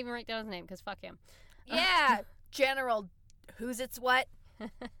that I didn't even write down his name, because fuck him. Yeah, General Who's It's What?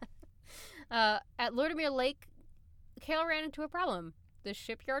 At Lordamere Lake, Kael ran into a problem. The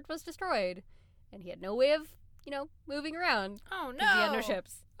shipyard was destroyed, and he had no way of, moving around. Oh, no! He had no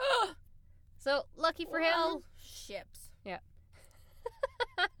ships. So, lucky for him... Ships. Yeah.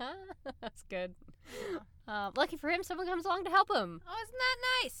 That's good. Lucky for him, someone comes along to help him. Oh, isn't that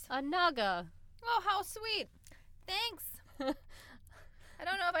nice? A Naga. Oh, how sweet. Thanks. I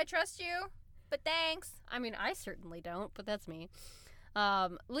don't know if I trust you, but thanks. I mean, I certainly don't, but that's me.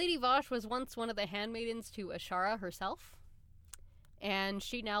 Lady Vashj was once one of the handmaidens to Ashara herself, and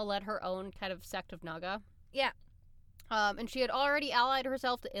she now led her own kind of sect of Naga. Yeah. And she had already allied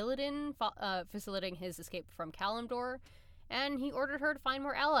herself to Illidan, facilitating his escape from Kalimdor, and he ordered her to find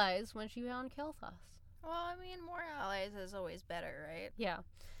more allies when she found Kael'thas. Well, I mean, more allies is always better, right? Yeah.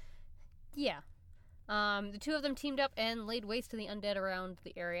 The two of them teamed up and laid waste to the undead around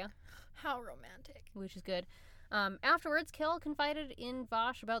the area. How romantic. Which is good. Afterwards, Kael confided in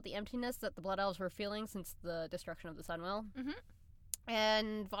Vashj about the emptiness that the Blood Elves were feeling since the destruction of the Sunwell. Mm-hmm.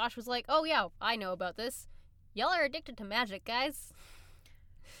 And Vashj was like, oh yeah, I know about this. Y'all are addicted to magic, guys.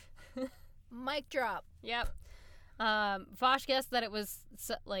 Mic drop. Yep. Vashj guessed that it was,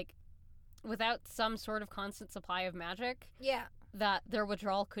 without some sort of constant supply of magic, yeah, that their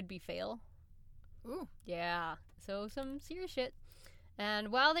withdrawal could be fatal. Ooh. Yeah. So some serious shit.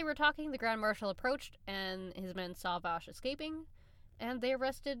 And while they were talking, the Grand Marshal approached, and his men saw Vashj escaping, and they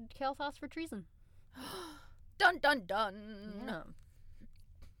arrested Kael'thas for treason. Dun dun dun.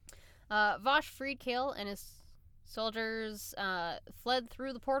 Yeah. Vashj freed Kael, and his soldiers fled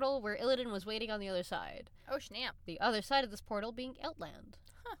through the portal where Illidan was waiting on the other side. Oh, snap. The other side of this portal being Outland.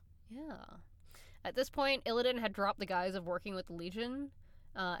 Huh. Yeah. At this point, Illidan had dropped the guise of working with the Legion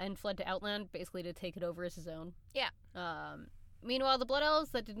and fled to Outland, basically to take it over as his own. Yeah. Meanwhile, the Blood Elves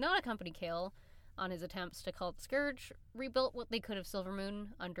that did not accompany Kael on his attempts to call the Scourge rebuilt what they could of Silvermoon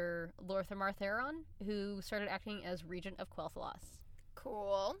under Lor'themar Theron, who started acting as regent of Quel'Thalas.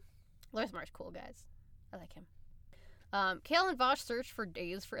 Cool. Lor'themar's cool, guys. I like him. Kael and Vashj searched for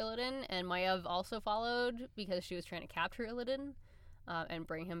days for Illidan, and Maiev also followed because she was trying to capture Illidan and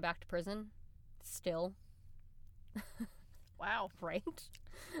bring him back to prison. Still. Wow. Right?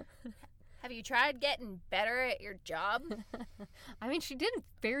 Have you tried getting better at your job? I mean, she did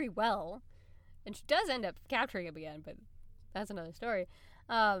very well. And she does end up capturing him again, but that's another story.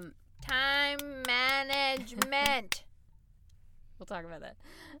 Time management. We'll talk about that.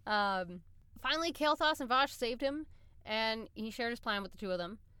 Finally, Kael'thas and Vashj saved him, and he shared his plan with the two of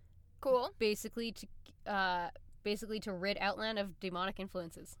them. Cool. Basically to rid Outland of demonic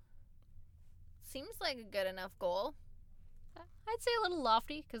influences. Seems like a good enough goal. I'd say a little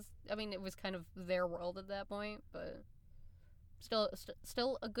lofty, because, I mean, it was kind of their world at that point, but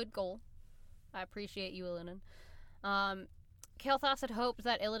still a good goal. I appreciate you, Illidan. Kael'thas had hoped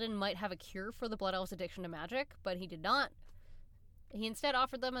that Illidan might have a cure for the Blood Elves' addiction to magic, but he did not. He instead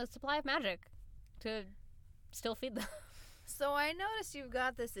offered them a supply of magic to still feed them. So I noticed you've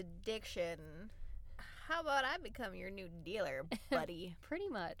got this addiction. How about I become your new dealer, buddy? Pretty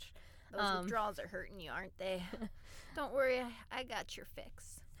much. Those withdrawals are hurting you, aren't they? Don't worry, I got your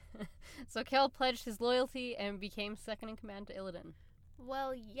fix. So Kael pledged his loyalty and became second in command to Illidan.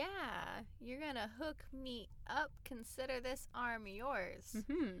 Well, yeah. You're gonna hook me up. Consider this arm yours.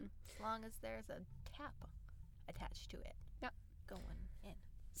 Mm-hmm. As long as there's a tap attached to it. Yep. Going in.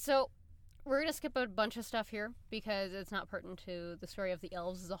 So, we're going to skip a bunch of stuff here because it's not pertinent to the story of the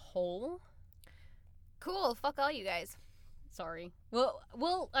elves as a whole. Cool. Fuck all you guys. Sorry. We'll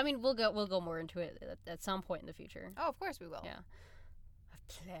go more into it at some point in the future. Oh, of course we will. Yeah. I have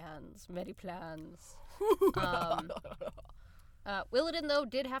plans, many plans. Willadin, though,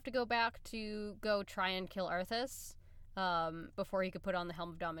 did have to go back to go try and kill Arthas before he could put on the Helm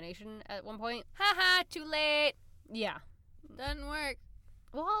of Domination at one point. Haha, too late. Yeah. Doesn't work.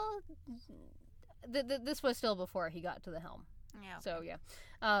 Well, this was still before he got to the helm. Yeah. So, yeah.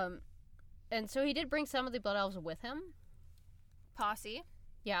 And so he did bring some of the Blood Elves with him. Posse.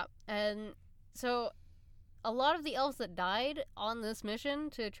 Yeah. And so a lot of the elves that died on this mission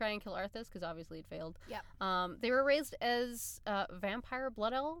to try and kill Arthas, because obviously it failed, they were raised as vampire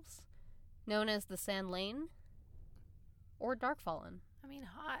Blood Elves, known as the Sand Lane or Darkfallen. I mean,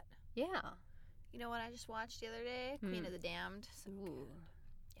 hot. Yeah. You know what I just watched the other day? Queen of the Damned. So ooh.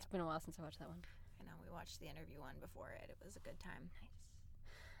 It's been a while since I watched that one. I know, we watched the interview one before it. It was a good time.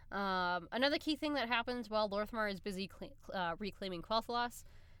 Nice. Another key thing that happens while Lorthmar is busy reclaiming Quel'Thalas,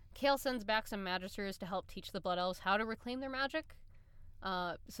 Kael sends back some magisters to help teach the Blood Elves how to reclaim their magic.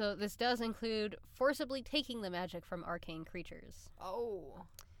 So this does include forcibly taking the magic from arcane creatures. Oh.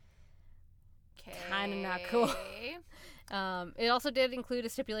 Okay. Kind of not cool. It also did include a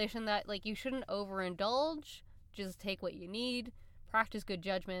stipulation that, like, you shouldn't overindulge. Just take what you need. Practice good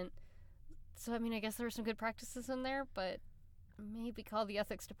judgment. So, I mean, I guess there were some good practices in there, but maybe call the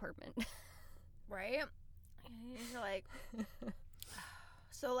ethics department. Right? You're like...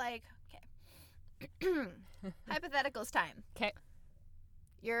 So, like, okay. Hypotheticals time. Okay.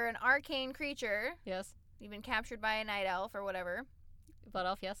 You're an arcane creature. Yes. You've been captured by a night elf or whatever. Blood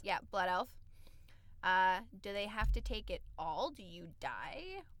elf, yes. Yeah, blood elf. Do they have to take it all? Do you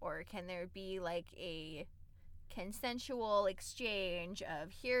die? Or can there be, like, a consensual exchange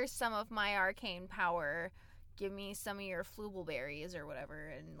of, here's some of my arcane power, give me some of your flubble berries or whatever,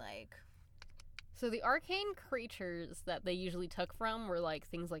 and, like... So the arcane creatures that they usually took from were, like,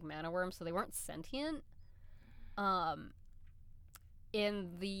 things like mana worms, so they weren't sentient.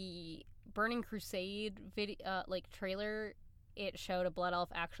 In the Burning Crusade video, trailer, it showed a blood elf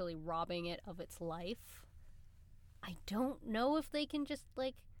actually robbing it of its life. I don't know if they can just,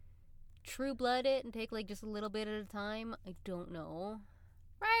 like, true blood it and take, like, just a little bit at a time. I don't know.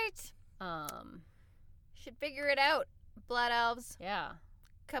 Right. Should figure it out, blood elves. Yeah.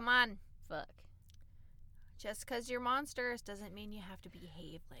 Come on. Fuck. Just because you're monsters doesn't mean you have to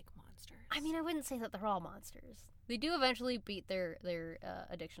behave like monsters. I mean, I wouldn't say that they're all monsters. They do eventually beat their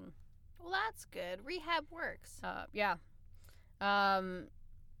addiction. Well, that's good. Rehab works. Yeah.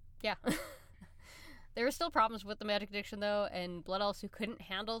 Yeah. There were still problems with the magic addiction, though, and blood elves who couldn't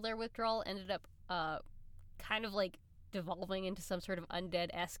handle their withdrawal ended up kind of, like, devolving into some sort of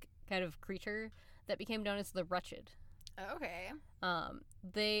undead-esque kind of creature that became known as the Wretched. Okay.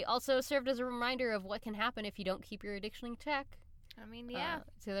 They also served as a reminder of what can happen if you don't keep your addiction in check. I mean, yeah.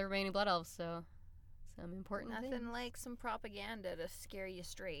 To the remaining blood elves, so some important Nothing things. like some propaganda to scare you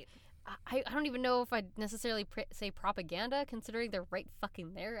straight. I don't even know if I'd necessarily say propaganda, considering they're right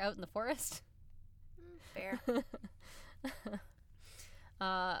fucking there out in the forest. Fair.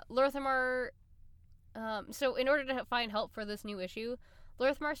 Lorthmar... so in order to find help for this new issue,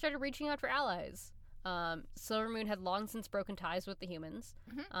 Lorthmar started reaching out for allies. Silvermoon had long since broken ties with the humans,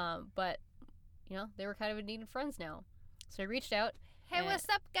 but, you know, they were kind of needed friends now. So he reached out. Hey, what's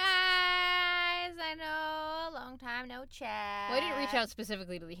up, guys? I know, long time no chat. Well, he didn't reach out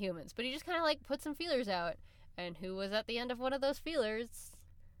specifically to the humans, but he just kind of, like, put some feelers out. And who was at the end of one of those feelers?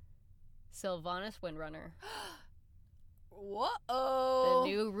 Sylvanas Windrunner. Whoa! The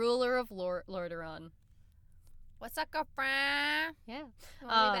new ruler of Lordaeron. What's up, girlfriend? Yeah. You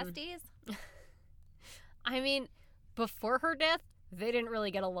wanna be besties? I mean, before her death, they didn't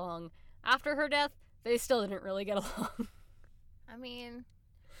really get along. After her death, they still didn't really get along. I mean,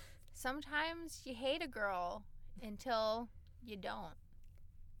 sometimes you hate a girl until you don't.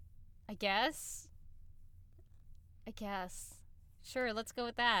 I guess. Sure, let's go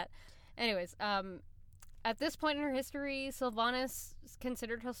with that. Anyways, at this point in her history, Sylvanas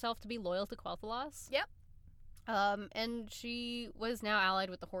considered herself to be loyal to Quel'Thalas. Yep. And she was now allied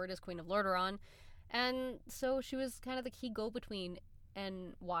with the Horde as Queen of Lordaeron. And so she was kind of the key go-between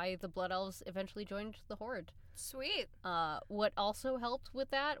and why the Blood Elves eventually joined the Horde. Sweet. What also helped with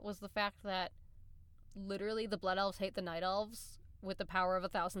that was the fact that literally the Blood Elves hate the Night Elves with the power of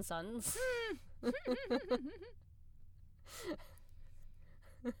 1,000 suns.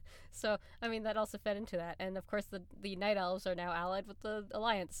 So, I mean, that also fed into that. And, of course, the Night Elves are now allied with the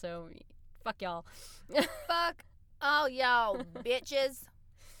Alliance, so fuck y'all. Fuck all y'all, bitches.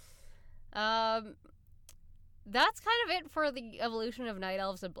 That's kind of it for the evolution of night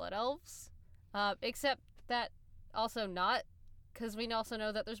elves and blood elves. Except that also not, because we also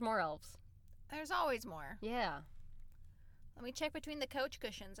know that there's more elves. There's always more. Yeah. Let me check between the couch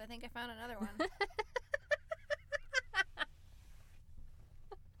cushions. I think I found another one.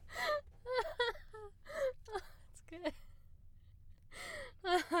 That's good.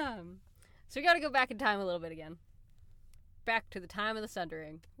 So we gotta go back in time a little bit again. Back to the time of the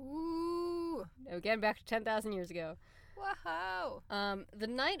Sundering. Ooh. Again, back to 10,000 years ago. Whoa. The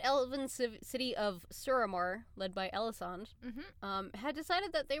Night Elven city of Suramar, led by Elisand, had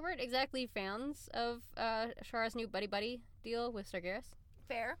decided that they weren't exactly fans of Shara's new buddy-buddy deal with Sargeras.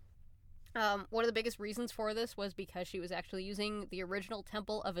 Fair. One of the biggest reasons for this was because she was actually using the original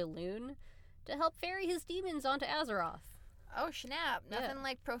Temple of Elune to help ferry his demons onto Azeroth. Oh, snap. Nothing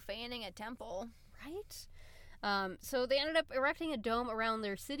like profaning a temple. Right? So they ended up erecting a dome around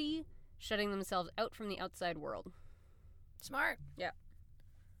their city, shutting themselves out from the outside world. Smart. Yeah.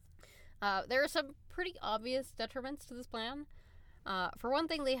 There are some pretty obvious detriments to this plan. For one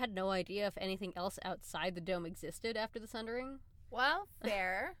thing, they had no idea if anything else outside the dome existed after the Sundering. Well,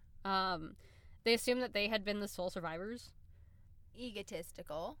 fair. They assumed that they had been the sole survivors.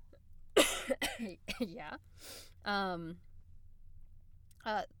 Egotistical. Yeah.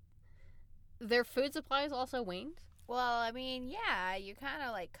 Their food supplies also waned. Well, I mean, yeah, you kind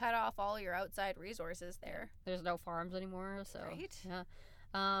of like cut off all your outside resources there. There's no farms anymore, so Right. yeah.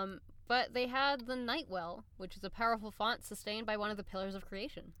 But they had the Nightwell, which is a powerful font sustained by one of the pillars of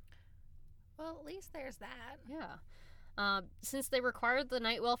creation. Well, at least there's that. Yeah. Since they required the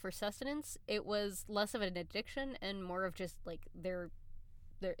Nightwell for sustenance, it was less of an addiction and more of just like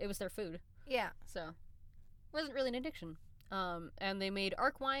it was their food. Yeah. So it wasn't really an addiction. And they made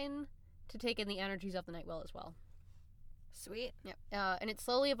Arc Wine to take in the energies of the Nightwell as well. Sweet. Yep. And it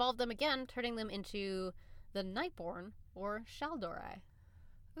slowly evolved them again, turning them into the Nightborn, or Shal'Dorei.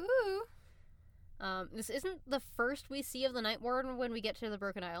 Ooh. This isn't the first we see of the Nightborn when we get to the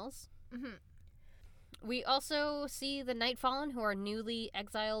Broken Isles. Mm-hmm. We also see the Nightfallen, who are newly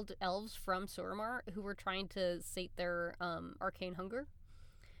exiled elves from Suramar, who were trying to sate their arcane hunger.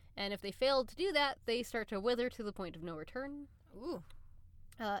 And if they failed to do that, they start to wither to the point of no return. Ooh.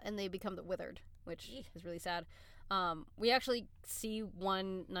 And they become the Withered, which is really sad. We actually see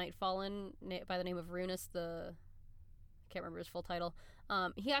one Nightfallen by the name of Runus, I can't remember his full title.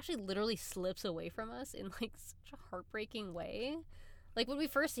 He actually literally slips away from us in like such a heartbreaking way. Like when we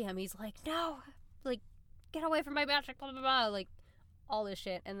first see him, he's like, "No, like get away from my magic," blah blah blah, like all this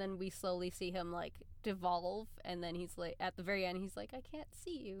shit. And then we slowly see him like devolve, and then he's like, at the very end, he's like, "I can't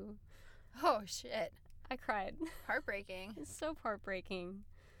see you." Oh shit. I cried. Heartbreaking. It's so heartbreaking.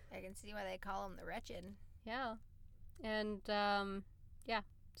 I can see why they call him the Wretched. Yeah. And, yeah.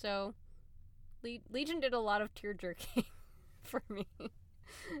 So, Legion did a lot of tear jerking for me.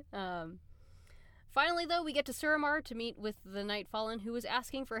 Finally, though, we get to Suramar to meet with the Nightfallen, who is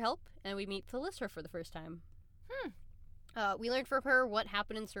asking for help, and we meet Thalyssra for the first time. We learned from her what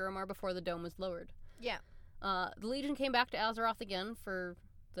happened in Suramar before the dome was lowered. Yeah. The Legion came back to Azeroth again for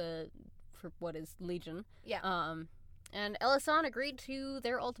what is Legion. Yeah. And Elisand agreed to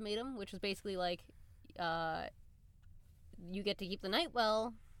their ultimatum, which was basically like, you get to keep the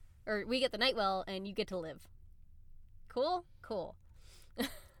Nightwell, or we get the Nightwell, and you get to live. Cool? Cool.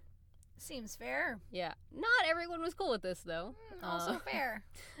 Seems fair. Yeah. Not everyone was cool with this, though. Also fair.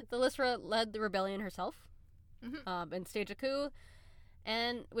 Thalyssra led the rebellion herself, and staged a coup,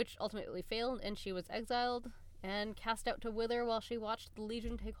 and which ultimately failed, and she was exiled and cast out to wither while she watched the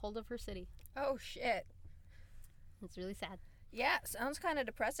Legion take hold of her city. Oh, shit. It's really sad. Yeah, sounds kind of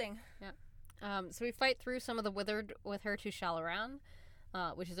depressing. Yeah. So we fight through some of the withered with her to Shalaran,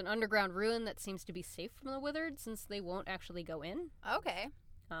 which is an underground ruin that seems to be safe from the withered since they won't actually go in. Okay.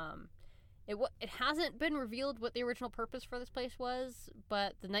 It hasn't been revealed what the original purpose for this place was,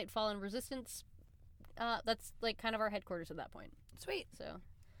 but the Nightfallen Resistance, that's like kind of our headquarters at that point. Sweet. So,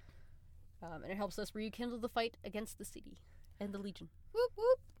 and it helps us rekindle the fight against the city and the Legion. Whoop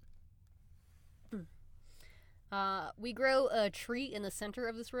whoop. We grow a tree in the center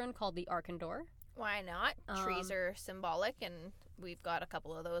of this ruin called the Arkandor. Why not? Trees are symbolic, and we've got a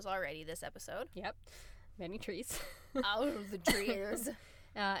couple of those already this episode. Yep. Many trees. Out of the trees.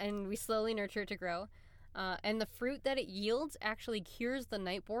 And we slowly nurture it to grow. And the fruit that it yields actually cures the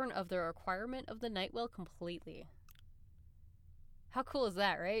Nightborn of their requirement of the Nightwell completely. How cool is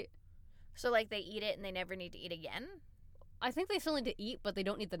that, right? So, like, they eat it and they never need to eat again? I think they still need to eat, but they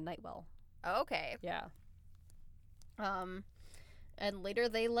don't need the Nightwell. Okay. Yeah. And later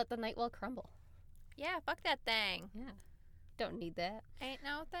they let the Nightwell crumble. Yeah, fuck that thing. Yeah. Don't need that. Ain't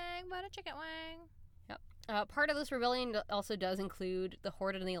no thing wing, but a chicken wing. Part of this rebellion also does include the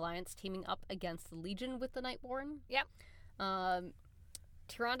Horde and the Alliance teaming up against the Legion with the Nightborn. Yep.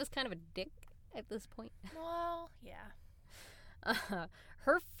 Tyranda's kind of a dick at this point. Well, yeah.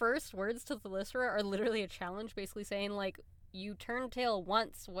 Her first words to Thalyssra are literally a challenge, basically saying, like, you turn tail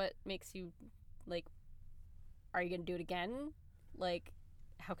once, what makes you, like, are you going to do it again? Like,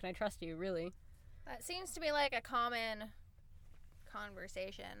 how can I trust you, really? That seems to be, like, a common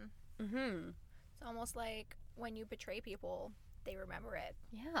conversation. Mm-hmm. It's almost like when you betray people, they remember it.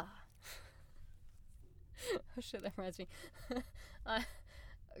 Yeah. Oh, shit, that reminds me.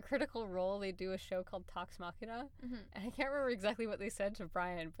 Critical Role, they do a show called Talks Machina, and I can't remember exactly what they said to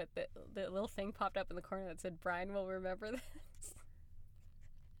Brian, but the little thing popped up in the corner that said, Brian will remember this.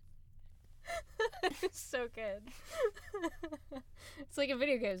 It's so good. It's like in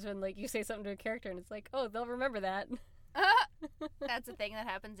video games when, like, you say something to a character and it's like, oh, they'll remember that. That's a thing that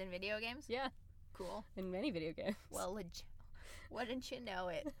happens in video games? Yeah. Cool. In many video games. Well, wouldn't you know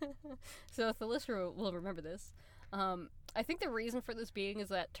it? So Thalyssra will remember this. I think the reason for this being is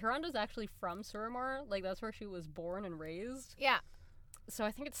that Tyranda's actually from Suramar. Like, that's where she was born and raised. Yeah. So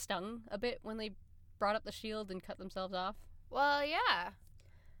I think it stung a bit when they brought up the shield and cut themselves off. Well, yeah.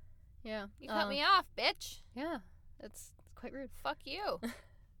 Yeah. You cut me off, bitch. Yeah. It's quite rude. Fuck you.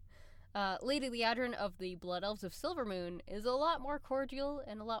 Lady Liadrin of the Blood Elves of Silvermoon is a lot more cordial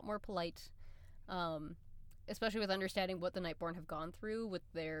and a lot more polite. Especially with understanding what the Nightborn have gone through with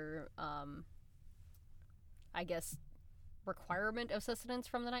their, I guess, requirement of sustenance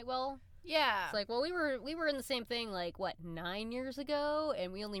from the Nightwell. Yeah. It's like, well, we were in the same thing, like, what, 9 years ago?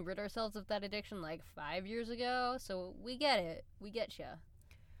 And we only rid ourselves of that addiction, like, 5 years ago? So we get it. We get you.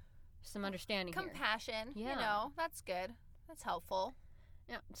 Some understanding Compassion. Here. Yeah. You know, that's good. That's helpful.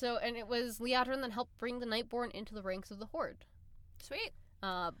 Yeah. So, and it was Liadrin that helped bring the Nightborn into the ranks of the Horde. Sweet.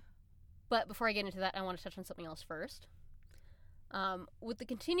 But before I get into that, I want to touch on something else first. With the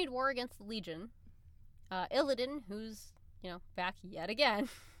continued war against the Legion, Illidan, who's, back yet again,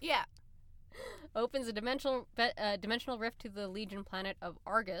 yeah, opens a dimensional rift to the Legion planet of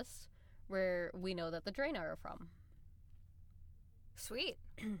Argus, where we know that the Draenei are from. Sweet.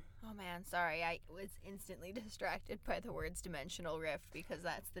 Oh man, sorry, I was instantly distracted by the words dimensional rift because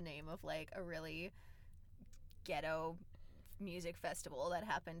that's the name of, like, a really ghetto music festival that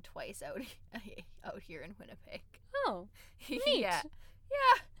happened twice out here in Winnipeg. Oh, neat. Yeah.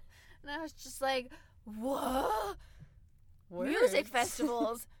 And I was just like, whoa, Words. Music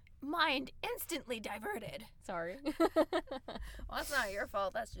festivals. Mind instantly diverted. Sorry. Well, that's not your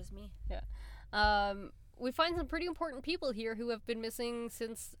fault. That's just me. Yeah. We find some pretty important people here who have been missing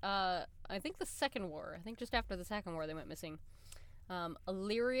since, I think the Second War. I think just after the Second War they went missing.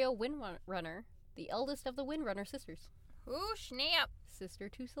 Illyria Windrunner, the eldest of the Windrunner sisters. Ooh, snap. Sister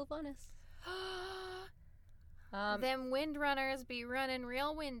to Sylvanas. Them windrunners be running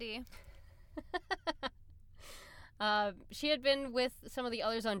real windy. She had been with some of the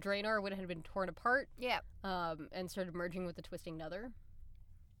others on Draenor when it had been torn apart. Yeah. And started merging with the Twisting Nether.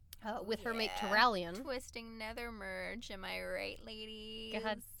 With her Yeah. mate Turalyon. Twisting nether merge, am I right, ladies?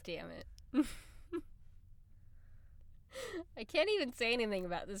 God damn it. I can't even say anything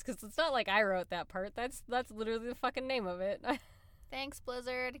about this because it's not like I wrote that part. That's literally the fucking name of it. Thanks,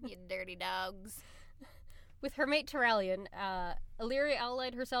 Blizzard, you dirty dogs. With her mate Turalyon, Illyria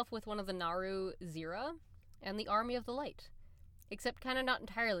allied herself with one of the Naru, Zira, and the Army of the Light. Except kind of not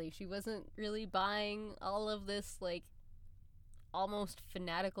entirely. She wasn't really buying all of this, like, almost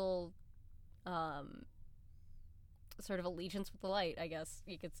fanatical sort of allegiance with the Light, I guess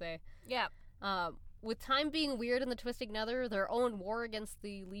you could say. Yeah. With time being weird in the Twisting Nether, their own war against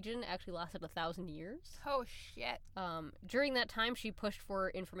the Legion actually lasted 1,000 years. Oh, shit. During that time, she pushed for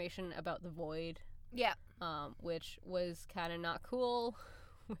information about the Void. Yeah. Which was kind of not cool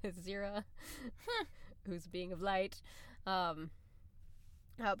with Zira, who's being of light.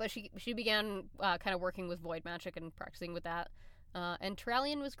 But she began kind of working with void magic and practicing with that. And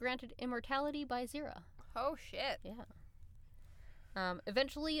Turalyon was granted immortality by Zira. Oh, shit. Yeah.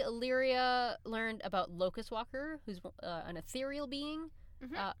 Eventually, Illyria learned about Locust Walker, who's an ethereal being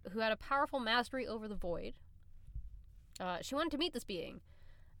who had a powerful mastery over the void. She wanted to meet this being.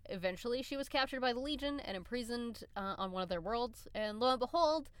 Eventually, she was captured by the Legion and imprisoned on one of their worlds, and lo and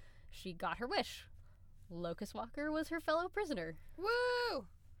behold, she got her wish. Locust Walker was her fellow prisoner. Woo!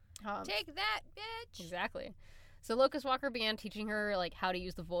 Take that, bitch! Exactly. So Locust Walker began teaching her, like, how to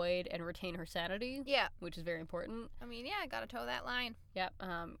use the Void and retain her sanity. Yeah. Which is very important. I mean, yeah, gotta toe that line. Yep.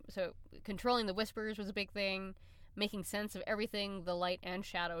 So controlling the Whispers was a big thing. making sense of everything the light and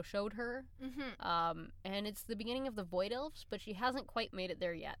shadow showed her. Mm-hmm. And it's the beginning of the Void Elves, but she hasn't quite made it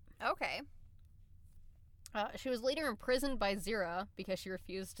there yet. Okay. She was later imprisoned by Zira because she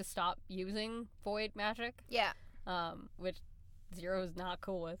refused to stop using void magic. Yeah. Which Zira was not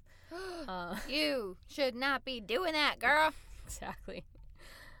cool with. You should not be doing that, girl. Exactly.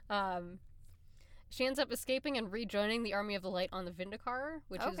 She ends up escaping and rejoining the Army of the Light on the Vindicator,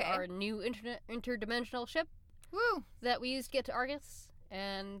 which is our new interdimensional ship. Woo! That we used to get to Argus.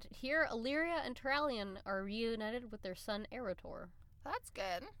 And here, Illyria and Turalyon are reunited with their son, Erotor. That's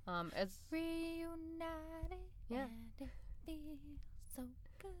good. As Reunited. Yeah. And it feels so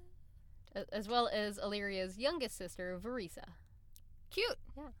good. As well as Illyria's youngest sister, Varisa. Cute.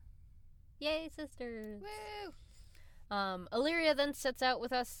 Yeah. Yay, sisters. Woo! Illyria then sets out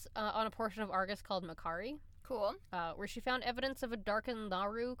with us on a portion of Argus called Makari, Cool. where she found evidence of a darkened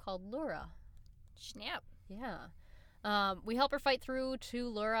Naru called Lura. Snap. Yeah. We help her fight through to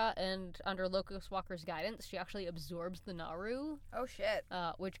Lura, and under Locust Walker's guidance, she actually absorbs the Naru, Oh, shit.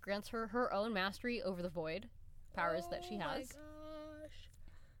 which grants her her own mastery over the Void powers that she has. Oh, my gosh.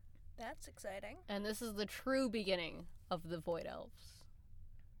 That's exciting. And this is the true beginning of the Void Elves.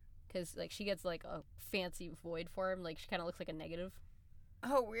 Because, like, she gets, like, a fancy Void form. Like, she kind of looks like a negative.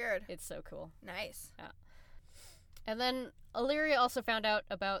 Oh, weird. It's so cool. Nice. Yeah. And then Illyria also found out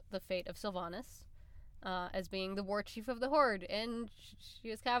about the fate of Sylvanas as being the war chief of the Horde, and she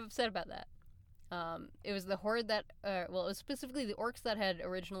was kind of upset about that. It was the Horde that, it was specifically the orcs that had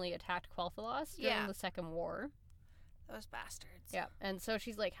originally attacked Quel'Thalas during the Second War. Those bastards. Yeah, and so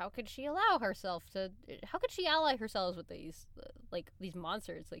she's like, how could she ally herself with these, these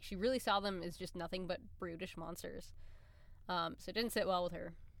monsters? Like, she really saw them as just nothing but brutish monsters. So it didn't sit well with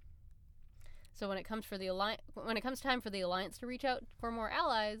her. So when it comes time for the Alliance to reach out for more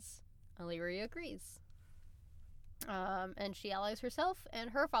allies, Illyria agrees. And she allies herself and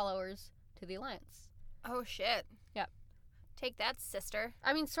her followers to the Alliance. Oh, shit. Yeah. Take that, sister.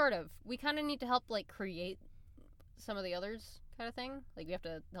 I mean, sort of. We kind of need to help, like, create some of the others kind of thing. Like, we have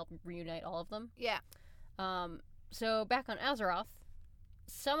to help reunite all of them. Yeah. So back on Azeroth,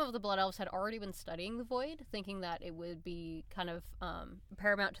 some of the Blood Elves had already been studying the Void, thinking that it would be kind of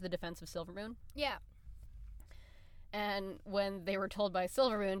paramount to the defense of Silvermoon. Yeah. And when they were told by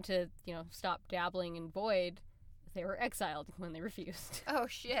Silvermoon to, stop dabbling in Void, they were exiled when they refused. Oh,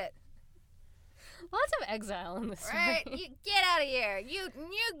 shit. Lots of exile in this Right? story. You get out of here. You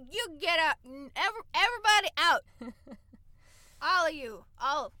get out. Everybody out. All of you.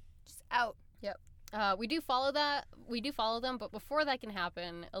 All just out. Yep. We do follow them, but before that can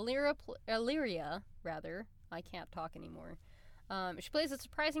happen, Illyria, I can't talk anymore. She plays a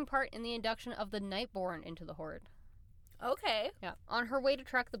surprising part in the induction of the Nightborn into the Horde. Okay. Yeah. On her way to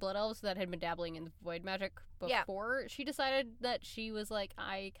track the Blood Elves that had been dabbling in void magic before, she decided that she was like,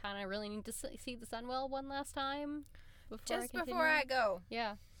 I kind of really need to see the Sunwell one last time before I go.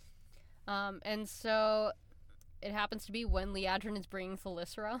 Yeah. And so it happens to be when Liadrin is bringing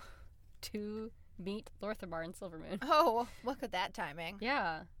Thalyssra to meet Lorthamar and Silvermoon. Oh, look at that timing.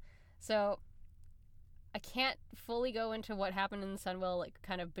 Yeah. So I can't fully go into what happened in the Sunwell, like,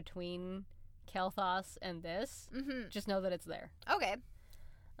 kind of between Kael'thas and this. Mm-hmm. Just know that it's there. Okay.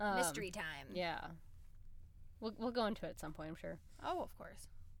 Mystery time. Yeah. We'll go into it at some point, I'm sure. Oh, of course.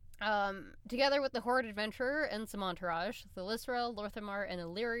 Together with the Horde adventurer and some entourage, Thalyssra, Lorthamar, and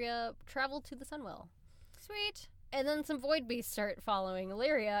Illyria travel to the Sunwell. Sweet. And then some void beasts start following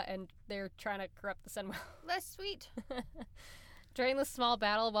Illyria, and they're trying to corrupt the Sunwell. Less sweet. During this small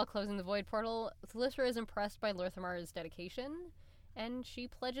battle while closing the void portal, Thalyssra is impressed by Lorthamar's dedication, and she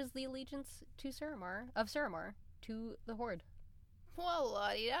pledges the allegiance to Suramar to the Horde. Well,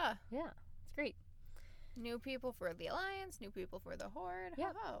 la-di-da. Yeah, it's great. New people for the Alliance, new people for the Horde.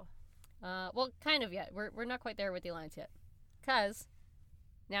 Yeah. Oh. Well, kind of yet. We're not quite there with the Alliance yet. Because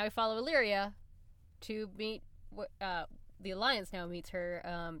now we follow Illyria to meet... the Alliance now meets her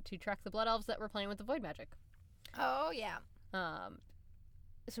to track the Blood Elves that were playing with the void magic. Oh, yeah.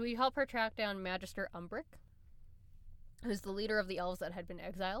 So we help her track down Magister Umbric, who's the leader of the elves that had been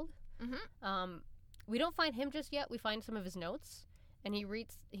exiled. Mm-hmm. We don't find him just yet. We find some of his notes, and he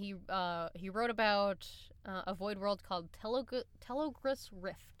wrote about a void world called Telogris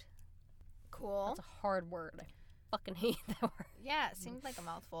Rift. Cool. That's a hard word. I fucking hate that word. Yeah, it seemed like a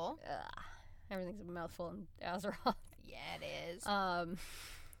mouthful. Everything's a mouthful in Azeroth. Yeah, it is.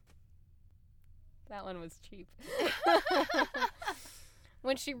 That one was cheap.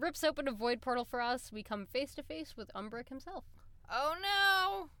 When she rips open a void portal for us, we come face to face with Umbric himself. Oh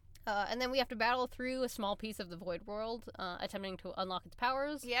no! And then we have to battle through a small piece of the void world, attempting to unlock its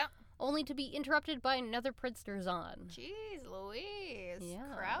powers. Yeah. only to be interrupted by another Prinster Zahn. Jeez Louise.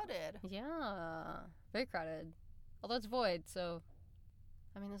 Yeah. Crowded. Yeah. Very crowded. Although it's void, so...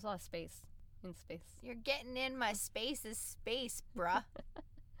 I mean, there's a lot of space in space. You're getting in my space's space, bruh.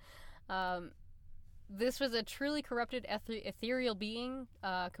 This was a truly corrupted ethereal being,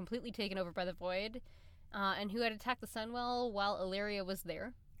 completely taken over by the void, and who had attacked the Sunwell while Illyria was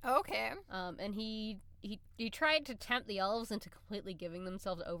there. Okay. And he tried to tempt the elves into completely giving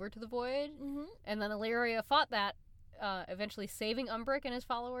themselves over to the void, and then Illyria fought that, eventually saving Umbric and his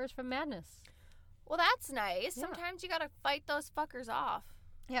followers from madness. Well, that's nice. Yeah. Sometimes you gotta fight those fuckers off.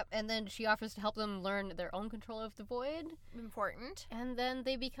 Yep, and then she offers to help them learn their own control of the void. Important. And then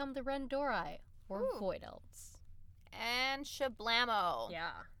they become the Rendori, or Ooh. Void Elves. And shablamo.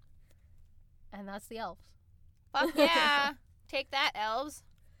 Yeah. And that's the elves. Fuck yeah. Take that, elves.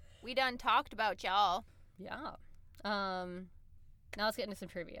 We done talked about y'all. Yeah. Now let's get into some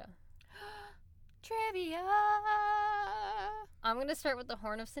trivia. Trivia. I'm going to start with the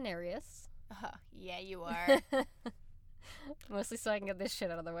Horn of Cenarius. Yeah, you are. Mostly so I can get this shit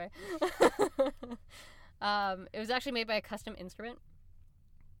out of the way. It was actually made by a custom instrument.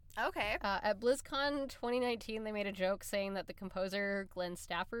 Okay. At BlizzCon 2019, they made a joke saying that the composer, Glenn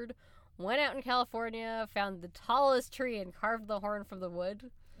Stafford, went out in California, found the tallest tree, and carved the horn from the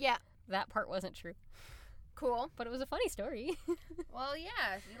wood. Yeah. That part wasn't true. Cool. But it was a funny story. Well,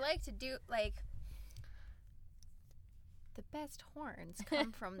 yeah. You like to do, like... The best horns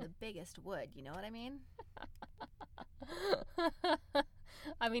come from the biggest wood. You know what I mean?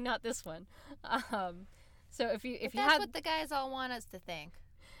 I mean, not this one. So if that's you had... what the guys all want us to think.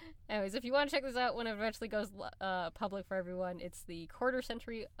 Anyways, if you want to check this out when it eventually goes public for everyone, it's the quarter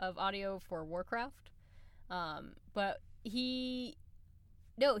century of audio for Warcraft. But he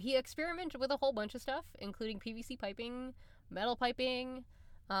experimented with a whole bunch of stuff, including PVC piping, metal piping.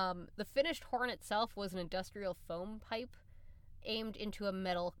 The finished horn itself was an industrial foam pipe aimed into a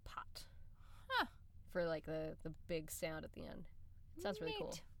metal pot. Huh. For like the big sound at the end. It sounds really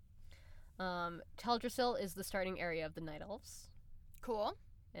Neat. cool. Teldrassil is the starting area of the Night Elves. Cool.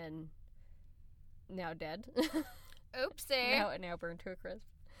 And now dead. Oopsie. now burned to a crisp.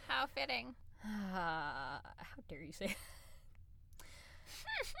 How fitting. How dare you say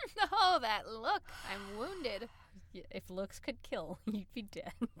Oh, that look. I'm wounded. Yeah, if looks could kill, you'd be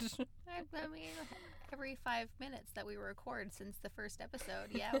dead. I mean, every 5 minutes that we record since the first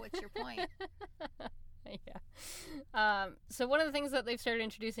episode. Yeah, what's your point? Yeah. So one of the things that they've started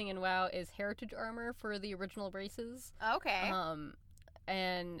introducing in WoW is heritage armor for the original races. Okay.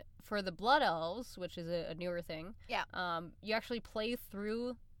 And for the Blood Elves, which is a newer thing, yeah. You actually play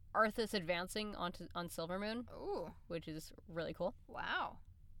through Arthas advancing on Silvermoon. Ooh. Which is really cool. Wow.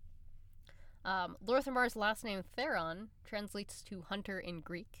 Lorthamar's last name, Theron, translates to hunter in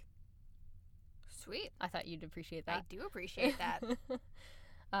Greek. Sweet. I thought you'd appreciate that. I do appreciate that.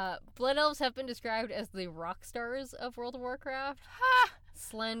 Blood Elves have been described as the rock stars of World of Warcraft. Ha!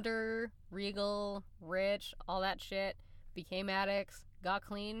 Slender, regal, rich, all that shit. Became addicts, got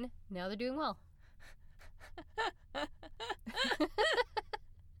clean, now they're doing well.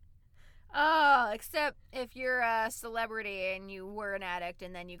 Oh, except if you're a celebrity and you were an addict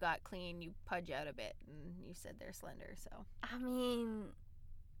and then you got clean, you pudge out a bit and you said they're slender, so. I mean,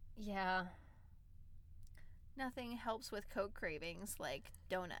 yeah. Nothing helps with coke cravings like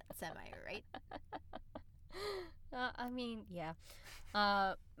donuts, am I right? I mean, yeah.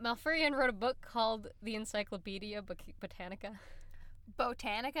 Malfurion wrote a book called The Encyclopedia Botanica.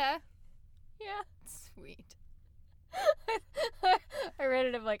 Botanica? Yeah. Sweet. I read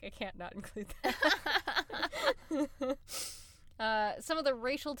it, I'm like, I can't not include that. Some of the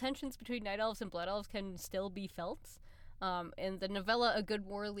racial tensions between Night Elves and Blood Elves can still be felt. In the novella A Good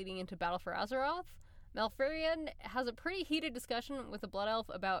War Leading into Battle for Azeroth, Malfurion has a pretty heated discussion with a Blood Elf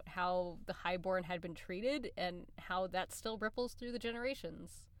about how the Highborn had been treated and how that still ripples through the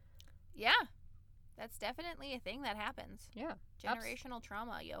generations. Yeah. That's definitely a thing that happens. Yeah. Generational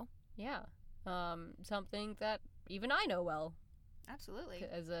trauma, yo. Yeah. Something that even I know well. Absolutely.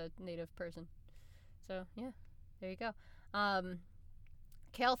 As a native person. So, yeah. There you go.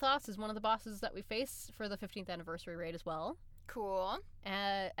 Kael'thas is one of the bosses that we face for the 15th anniversary raid as well. Cool.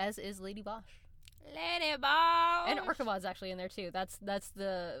 As is Lady Bosch. Lady Bosch! And Orkavad's actually in there too. That's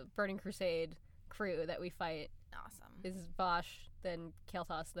the Burning Crusade crew that we fight. Awesome. Is Bosch, then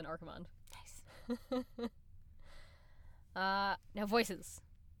Kael'thas, then Orkavand. Nice. Now voices.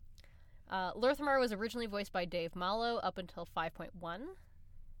 Lorthamar was originally voiced by Dave Malo up until 5.1.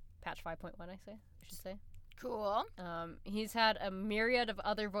 Patch 5.1, I should say. Cool. He's had a myriad of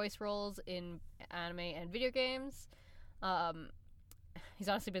other voice roles in anime and video games. he's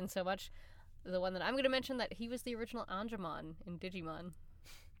honestly been so much. The one that I'm going to mention, that he was the original Angemon in Digimon.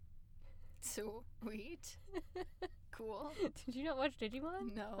 Sweet. Cool. Did you not watch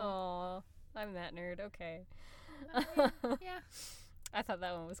Digimon? No. Aw, I'm that nerd. Okay. Yeah. I thought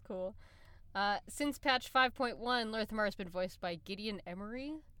that one was cool. Since patch 5.1, Lurthamar has been voiced by Gideon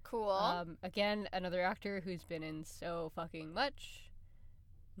Emery. Cool. Again, another actor who's been in so fucking much.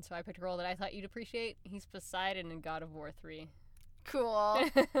 And so I picked a role that I thought you'd appreciate. He's Poseidon in God of War 3. Cool.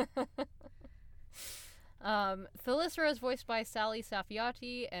 Thalyssra is voiced by Sally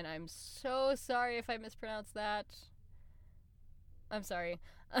Safiati, and I'm so sorry if I mispronounced that. I'm sorry.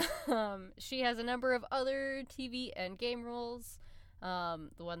 She has a number of other TV and game roles. The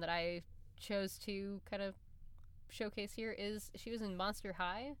one that I chose to kind of showcase here is she was in Monster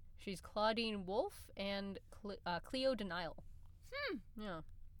High. She's Claudine Wolfe and Cleo Denial. Yeah,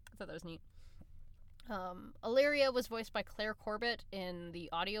 I thought that was neat. Illyria was voiced by Claire Corbett in the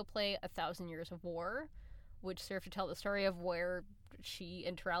audio play 1,000 Years of War, which served to tell the story of where she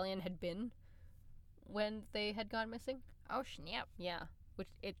and Turalyon had been when they had gone missing. Oh, snap. Yeah, which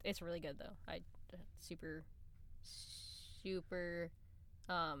it's really good, though. Super,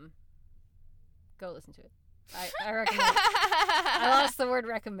 go listen to it. I recommend it. I lost the word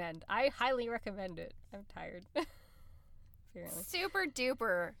recommend. I highly recommend it. I'm tired. Apparently. Super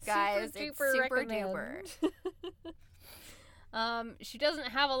duper, guys. Super duper. She doesn't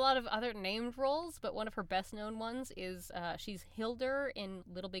have a lot of other named roles, but one of her best known ones is she's Hildur in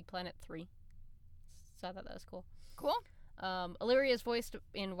Little Big Planet 3. So I thought that was cool. Cool. Illyria is voiced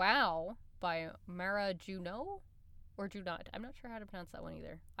in WoW by Mara Juno or Junot. I'm not sure how to pronounce that one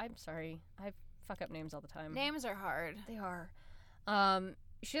either. I'm sorry. I fuck up names all the time. Names are hard. They are.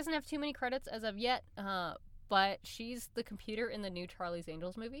 She doesn't have too many credits as of yet, but she's the computer in the new Charlie's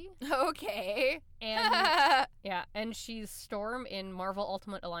Angels movie. Okay. And yeah, and she's Storm in Marvel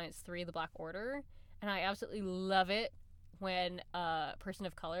Ultimate Alliance 3: The Black Order, and I absolutely love it when a person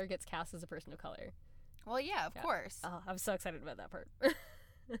of color gets cast as a person of color. Well, yeah, of course. Oh, I'm so excited about that part.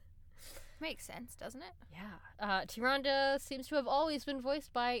 Makes sense, doesn't it? Yeah. Tyrande seems to have always been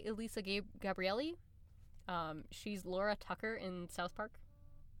voiced by Elisa Gabrielli. She's Laura Tucker in South Park.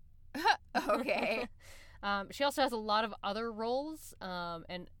 Okay. She also has a lot of other roles,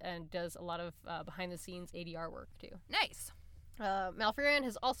 and does a lot of behind-the-scenes ADR work, too. Nice. Malfurion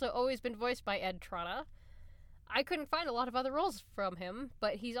has also always been voiced by Ed Trada. I couldn't find a lot of other roles from him,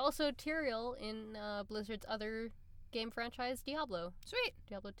 but he's also Tyrael in Blizzard's other game franchise, Diablo. Sweet.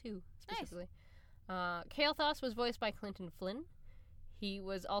 Diablo 2, specifically. Nice. Kael'thas was voiced by Clinton Flynn. He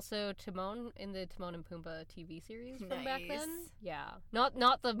was also Timon in the Timon and Pumbaa TV series from back then. Yeah.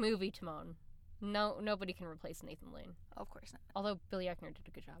 Not the movie Timon. No, nobody can replace Nathan Lane. Of course not. Although Billy Eichner did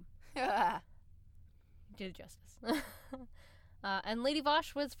a good job. Did justice. And Lady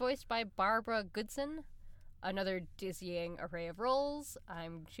Vosh was voiced by Barbara Goodson. Another dizzying array of roles.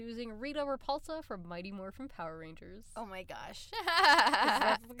 I'm choosing Rita Repulsa from Mighty Morphin Power Rangers. Oh my gosh.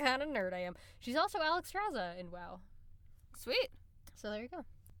 That's the kind of nerd I am. She's also Alex Straza in WoW. Sweet. So there you go.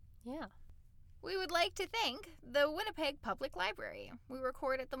 Yeah. We would like to thank the Winnipeg Public Library. We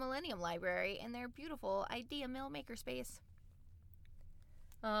record at the Millennium Library in their beautiful Idea Mill makerspace.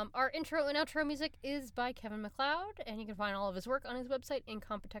 Our intro and outro music is by Kevin MacLeod, and you can find all of his work on his website,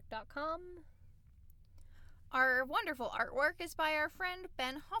 incompetech.com. Our wonderful artwork is by our friend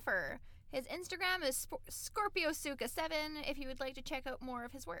Ben Hoffer. His Instagram is ScorpioSuka7 if you would like to check out more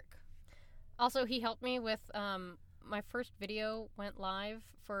of his work. Also, he helped me with my first video went live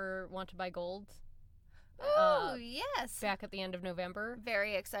for Want to Buy Gold. Oh, yes. Back at the end of November.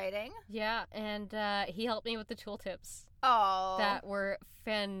 Very exciting. Yeah, and he helped me with the tooltips. Oh. That were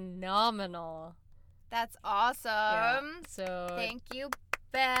phenomenal. That's awesome. Yeah, so thank you,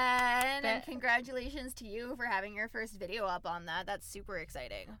 Ben. And congratulations to you for having your first video up on that. That's super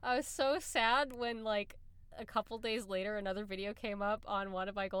exciting. I was so sad when, like, a couple days later another video came up on Want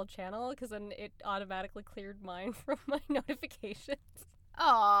to Buy Gold channel, because then it automatically cleared mine from my notifications.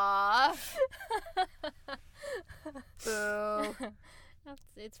 Aww. Boo.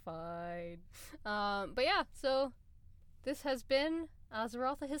 It's fine. But yeah, so this has been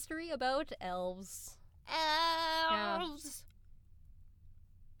Azeroth, a history about elves. Elves.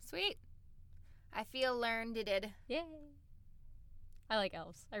 Yeah. Sweet. I feel learned. Yay. I like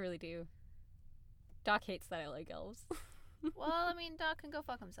elves. I really do. Doc hates that I like elves. Well, I mean, Doc can go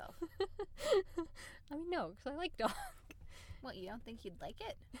fuck himself. I mean, no, because I like Doc. What, you don't think he'd like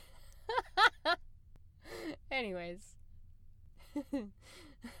it? Anyways.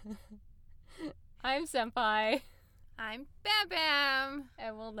 I'm Senpai. I'm Bam Bam.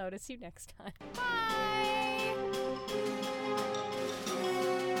 And we'll notice you next time. Bye.